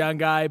Patreon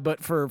guy,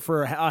 but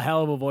for a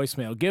hell of a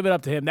voicemail. Give it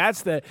up to him.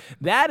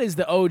 That is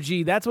the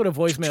OG. That's what a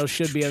voicemail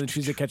should be on the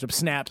Tuesday Catch Up.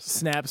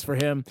 Snaps for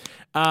him.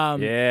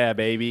 Yeah,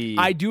 baby.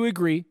 I do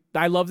agree.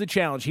 I love the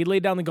challenge. He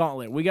laid down the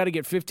gauntlet. We got to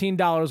get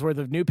 $15 worth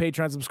of new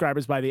Patreon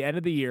subscribers by the end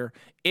of the year.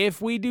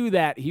 If we do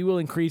that, he will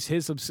increase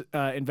his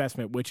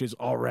investment, which is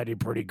already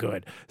pretty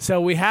good. So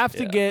we have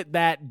to get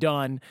that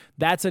done.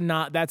 That's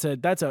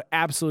a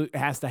absolute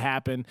has to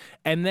happen.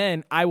 And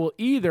then I will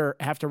either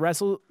have to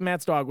wrestle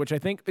Matt's dog, which I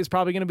think is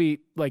probably going to be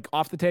like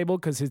off the table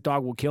because his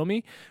dog will kill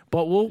me.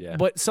 But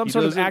but some He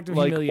sort of doesn't act of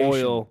like humiliation.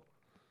 oil.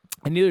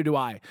 And neither do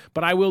I.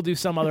 But I will do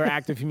some other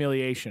act of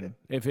humiliation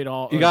if it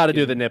all. you got to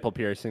do the nipple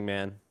piercing,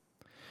 man.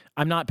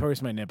 I'm not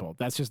piercing my nipple.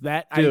 That's just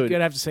that. Dude. I'm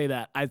gonna have to say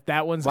that.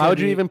 That one's. Why would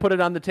you even put it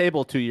on the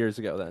table 2 years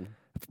ago then?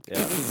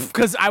 Yeah.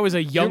 Because I was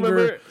a younger,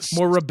 remember-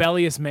 more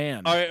rebellious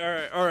man. All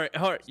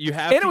right. You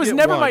have And to it was get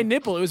never one. my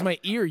nipple. It was my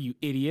ear. You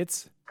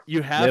idiots.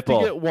 You have Nipple.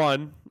 to get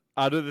one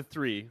out of the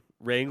three.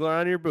 Wrangler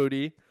on your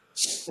booty,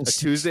 a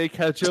Tuesday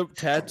ketchup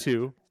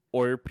tattoo,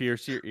 or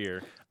pierce your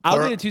ear. I'll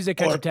get a Tuesday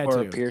ketchup tattoo.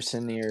 Or a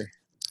piercing ear.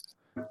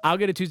 I'll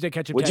get a Tuesday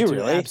ketchup Would you tattoo.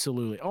 really?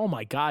 Absolutely. Oh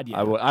my god, yeah.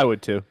 I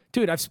would too.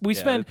 Dude, we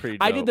spend. that's pretty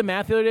I did dope. the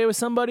math the other day with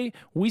somebody.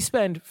 We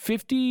spend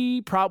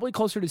 50, probably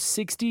closer to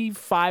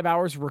 65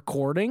 hours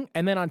recording,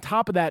 and then on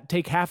top of that,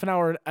 take half an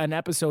hour an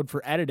episode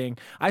for editing.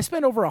 I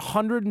spend over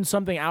 100 and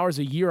something hours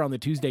a year on the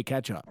Tuesday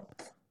catch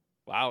up.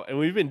 Wow, and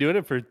we've been doing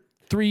it for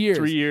 3 years.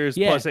 3 years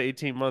Yeah. plus an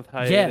 18-month Yeah.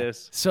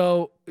 hiatus.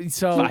 So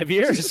 5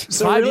 years.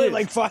 So 5 really, years.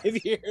 like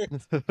 5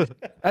 years.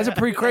 That's a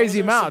pretty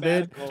crazy That was our amount,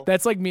 dude. sabbatical.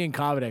 That's like me in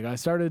Covideg. I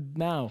started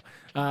now.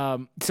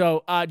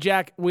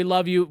 Jack, we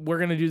love you. We're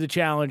gonna do the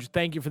challenge.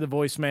 Thank you for the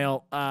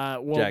voicemail.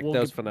 Jack, that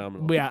was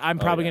phenomenal. Yeah, I'm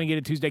probably yeah. gonna get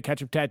a Tuesday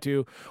ketchup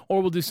tattoo,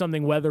 or we'll do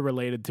something weather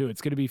related too.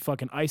 It's gonna be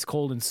fucking ice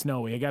cold and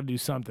snowy. I got to do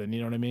something. You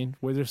know what I mean?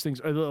 Where there's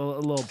things a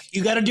little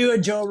You got to do a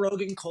Joe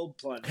Rogan cold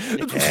plunge.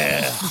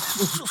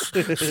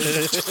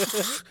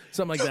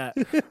 something like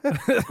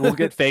that. We'll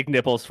get fake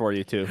nipples for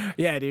you too.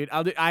 Yeah, dude.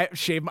 I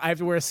have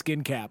to wear a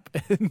skin cap.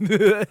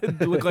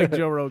 Look like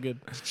Joe Rogan.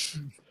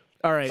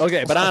 All right.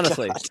 Okay, but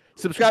honestly,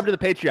 subscribe to the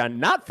Patreon,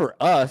 not for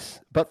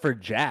us, but for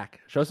Jack.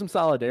 Show some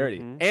solidarity,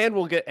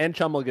 and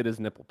Chum will get his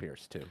nipple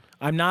pierced too.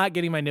 I'm not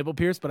getting my nipple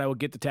pierced, but I will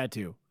get the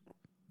tattoo.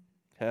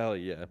 Hell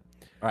yeah.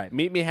 All right,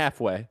 meet me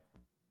halfway.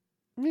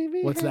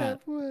 What's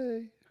that?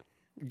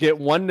 Get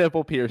one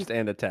nipple pierced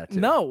and a tattoo.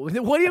 No, what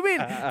do you mean?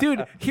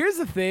 Dude, here's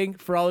the thing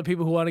for all the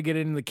people who want to get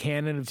in the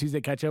canon of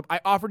Tuesday Catch Up. I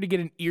offered to get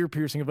an ear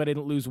piercing if I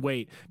didn't lose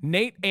weight.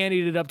 Nate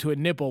anteed it up to a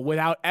nipple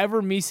without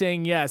ever me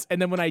saying yes.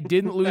 And then when I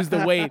didn't lose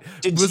the weight,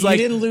 it was you like,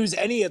 didn't lose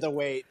any of the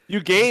weight.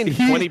 You gained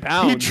 20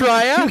 pounds. He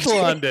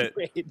triathloned it.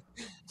 Wait.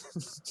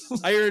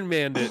 Iron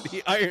Manned it.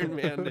 He Iron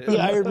Manned it. He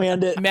Iron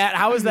Manned it. Matt,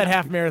 how was that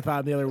half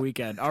marathon the other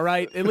weekend? All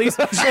right, at least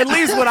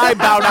what I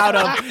bowed out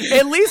of.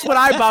 At least what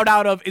I bowed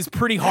out of is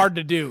pretty hard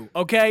to do.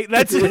 Okay,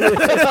 that's it.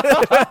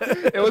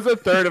 It was a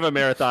third of a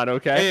marathon.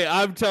 Okay. Hey,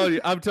 I'm telling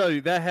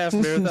you, that half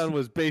marathon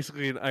was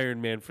basically an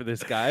Iron Man for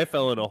this guy. I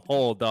fell in a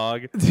hole,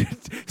 dog.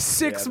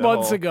 6 the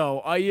months whole-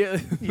 ago. You're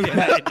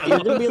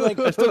gonna be like,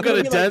 I still got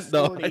a you're gonna be like dent,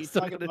 though. 40 I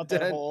still talking got a about that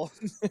dent. hole.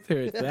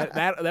 Dude,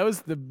 that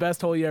was the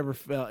best hole you ever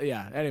felt.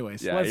 Yeah.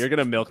 Anyways, Yeah, let's- you're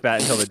gonna milk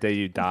that until the day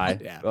you die.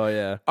 Yeah. Oh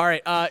yeah. All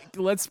right.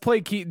 Let's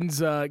play Keaton's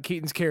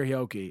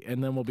karaoke,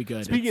 and then we'll be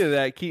good. Speaking of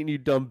that, Keaton, you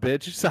dumb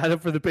bitch, sign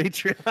up for the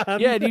Patreon.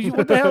 Yeah, dude,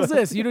 what the hell is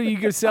this? You know, you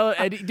can sell it.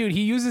 And, dude,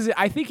 he uses it.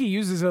 I think he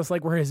uses us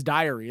like we're his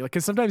diary. Like,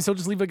 cause sometimes he'll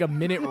just leave like a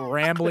minute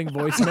rambling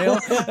voicemail.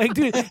 Like,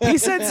 dude, he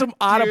said some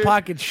out of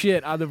pocket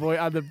shit on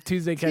the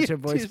Tuesday catch up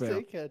voicemail.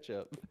 Tuesday catch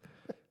up.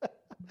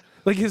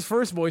 Like his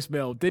first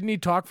voicemail, didn't he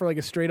talk for like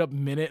a straight up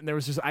minute? And there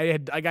was just I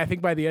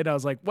think by the end I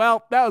was like,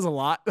 well, that was a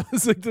lot.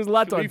 It's like there's a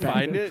lot Can to we unpack.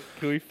 find it?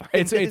 Can we find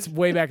It's it? it's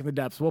way back in the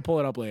depths. We'll pull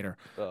it up later.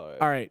 All right.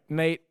 All right,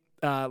 Nate.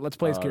 Let's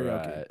play his All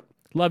karaoke. right.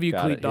 Love you,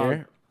 Got Cleat it Dog.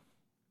 here.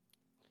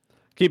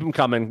 Keep them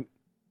coming,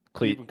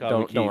 Cleat. Keep 'em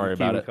coming, Don't worry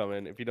Keaton, about keep it. 'em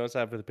coming. If you don't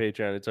sign up for the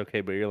Patreon, it's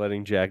okay, but you're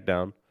letting Jack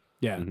down.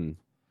 Yeah. Mhm.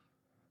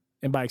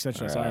 And by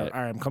extension, All all right.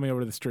 right, I'm coming over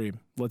to the stream.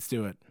 Let's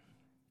do it.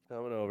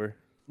 Coming over.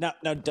 Now,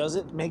 does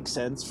it make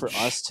sense for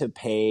us to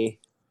pay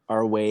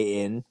our way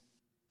in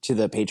to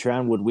the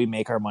Patreon? Would we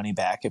make our money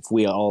back if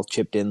we all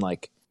chipped in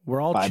like We're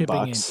all $5 chipping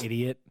bucks? in,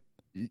 idiot.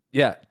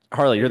 Yeah,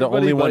 Harley, you're the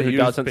Everybody only one but who you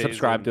doesn't pays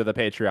subscribe them. to the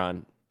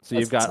Patreon, so That's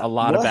you've got not- a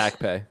lot of what? back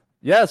pay.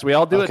 Yes, we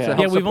all do Okay. it. To Yeah, help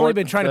Yeah, we've only support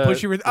been trying to the-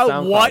 push you. the Oh,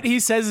 SoundCloud. what? He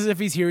says as if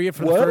he's hearing it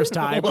for the What? first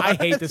time. I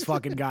hate What? this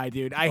fucking guy,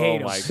 dude. I Oh hate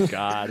him. my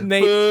god,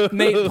 Nate,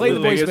 play the biggest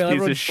voicemail. piece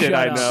Everyone of shit shut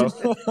I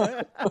up.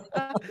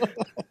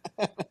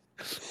 know.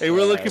 Hey,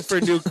 we're looking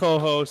for new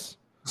co-hosts.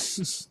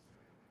 This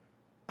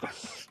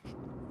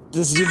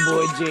is your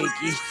boy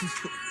Jakey.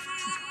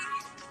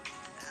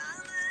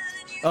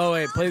 Oh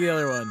wait, play the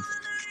other one.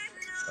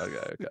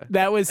 Okay.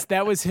 That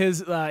was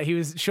his. He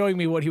was showing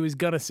me what he was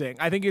gonna sing.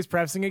 I think he was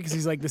prefacing it because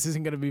he's like, "This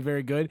isn't gonna be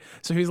very good."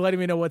 So he was letting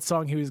me know what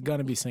song he was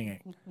gonna be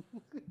singing.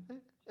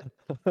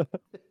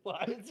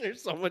 Why is there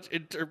so much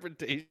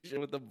interpretation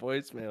with the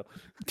voicemail?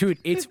 Dude,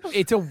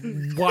 it's a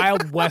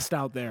wild west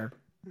out there.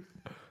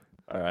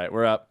 All right,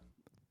 we're up.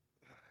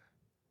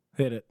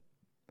 Hit it.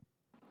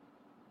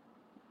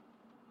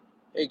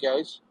 Hey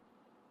guys,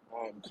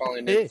 I'm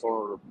calling Hey. in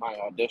for my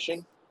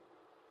audition.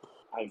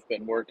 I've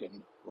been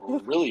working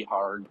really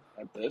hard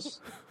at this,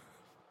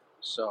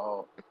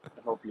 so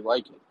I hope you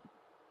like it.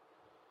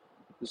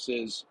 This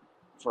is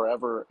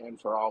Forever and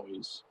for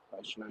Always by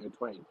Shania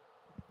Twain.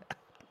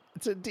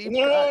 It's a deep And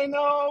there cut. ain't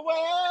no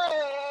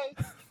way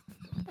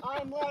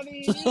I'm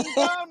letting you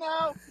go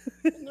now.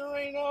 And there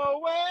ain't no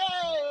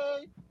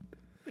way.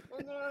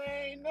 And there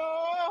ain't no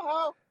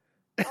hope.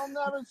 I'll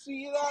never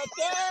see that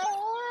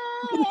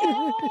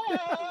day.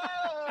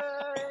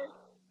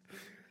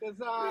 'Cause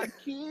I'm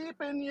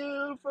keeping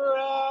you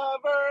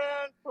forever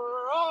and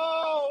for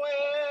always.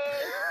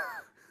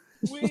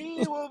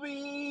 We will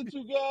be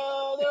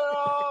together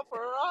all for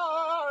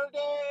our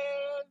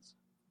days.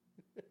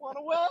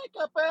 Wanna wake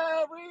up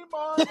every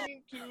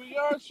morning to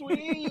your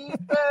sweet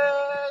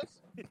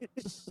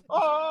face.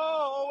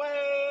 Always.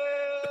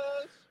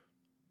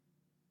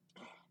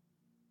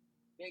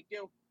 Thank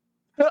you.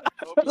 Hope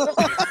you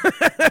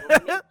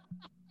like it.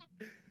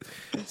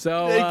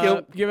 So Thank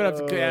you. give it up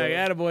to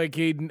attaboy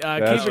Keaton.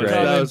 That's Keep it great.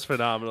 coming. That was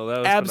phenomenal. That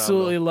was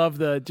Absolutely phenomenal. love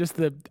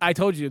the I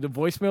told you the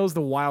voicemail is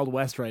the Wild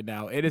West right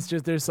now. It is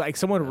just there's like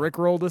someone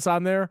rickrolled us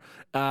on there.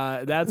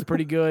 That's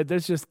pretty good.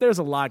 There's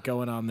a lot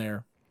going on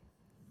there.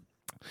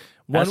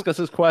 Ask us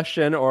a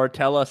question or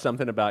tell us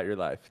something about your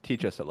life.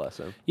 Teach us a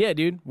lesson. Yeah,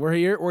 dude. We're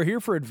here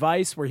for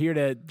advice. We're here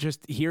to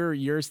just hear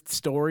your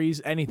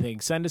stories, anything.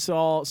 Send us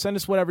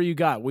whatever you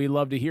got. We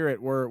love to hear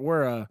it. We're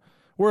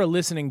a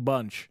listening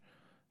bunch,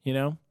 you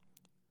know?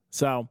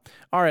 So,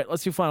 all right,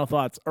 let's do final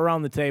thoughts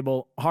around the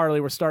table.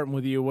 Harley, we're starting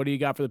with you. What do you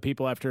got for the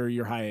people after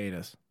your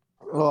hiatus?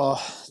 Oh,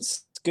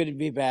 it's good to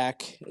be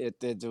back. I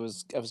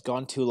was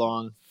gone too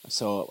long,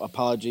 so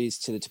apologies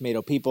to the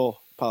Tomato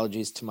people.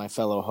 Apologies to my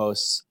fellow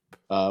hosts.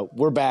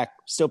 We're back,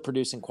 still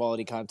producing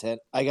quality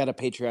content. I got a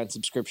Patreon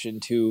subscription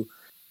to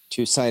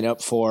sign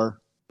up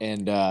for,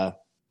 and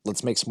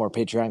let's make some more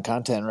Patreon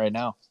content right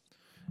now.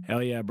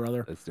 Hell yeah,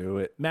 brother. Let's do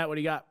it. Matt, what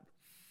do you got?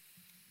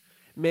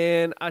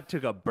 Man, I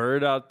took a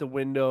bird out the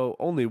window.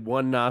 Only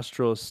one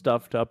nostril is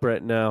stuffed up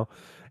right now,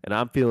 and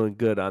I'm feeling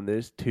good on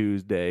this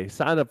Tuesday.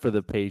 Sign up for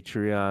the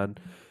Patreon.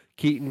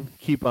 Keaton,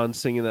 keep on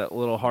singing that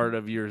little heart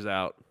of yours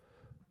out.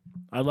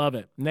 I love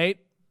it. Nate,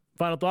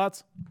 final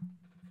thoughts?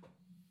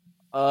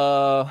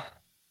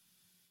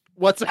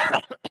 What's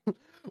up?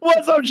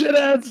 What's up,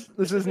 shitheads?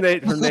 This is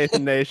Nate from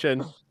Nathan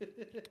Nation.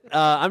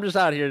 I'm just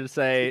out here to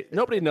say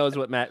nobody knows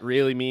what Matt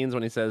really means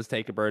when he says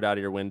take a bird out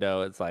of your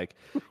window. It's like,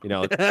 two,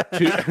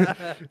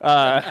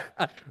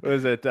 what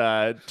is it?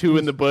 Two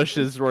in the bush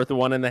is worth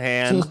one in the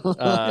hand.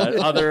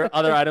 Other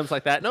items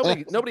like that.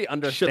 Nobody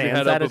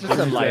understands that. It's just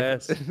a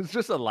life. It's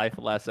just a life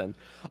lesson.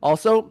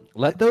 Also,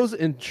 let those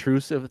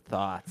intrusive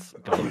thoughts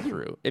go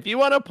through. If you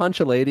want to punch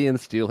a lady and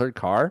steal her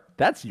car,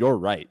 that's your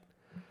right.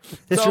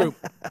 It's true.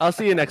 I'll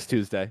see you next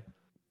Tuesday.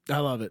 I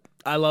love it.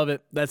 I love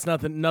it. That's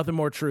nothing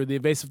more true. The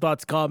evasive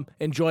thoughts come.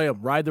 Enjoy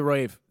them. Ride the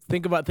wave.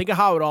 Think of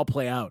how it all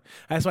play out.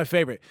 That's my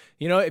favorite.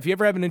 If you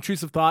ever have an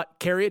intrusive thought,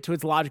 carry it to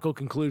its logical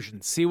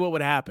conclusion. See what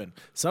would happen.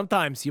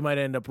 Sometimes you might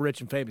end up rich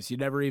and famous. You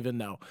never even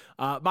know.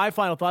 My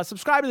final thought,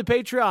 subscribe to the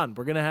Patreon.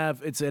 We're going to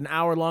have, it's an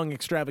hour-long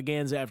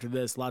extravaganza after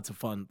this. Lots of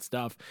fun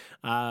stuff.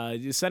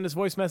 You send us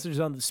voice messages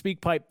on the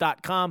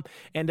speakpipe.com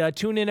and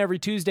tune in every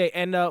Tuesday.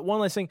 And one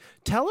last thing,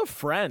 tell a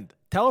friend.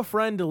 Tell a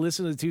friend to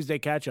listen to the Tuesday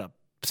catch-up.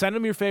 Send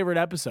them your favorite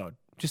episode.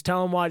 Just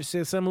tell them why. Just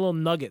send them a little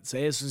nugget.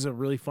 Say this is a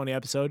really funny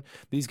episode.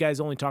 These guys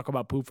only talk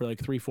about poop for like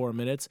 3-4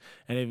 minutes,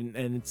 and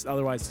it's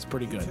otherwise it's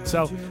pretty good.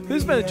 So this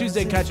has been the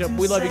Tuesday catch up.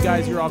 We love you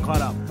guys. You're all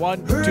caught up.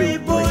 1, 2,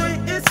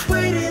 3.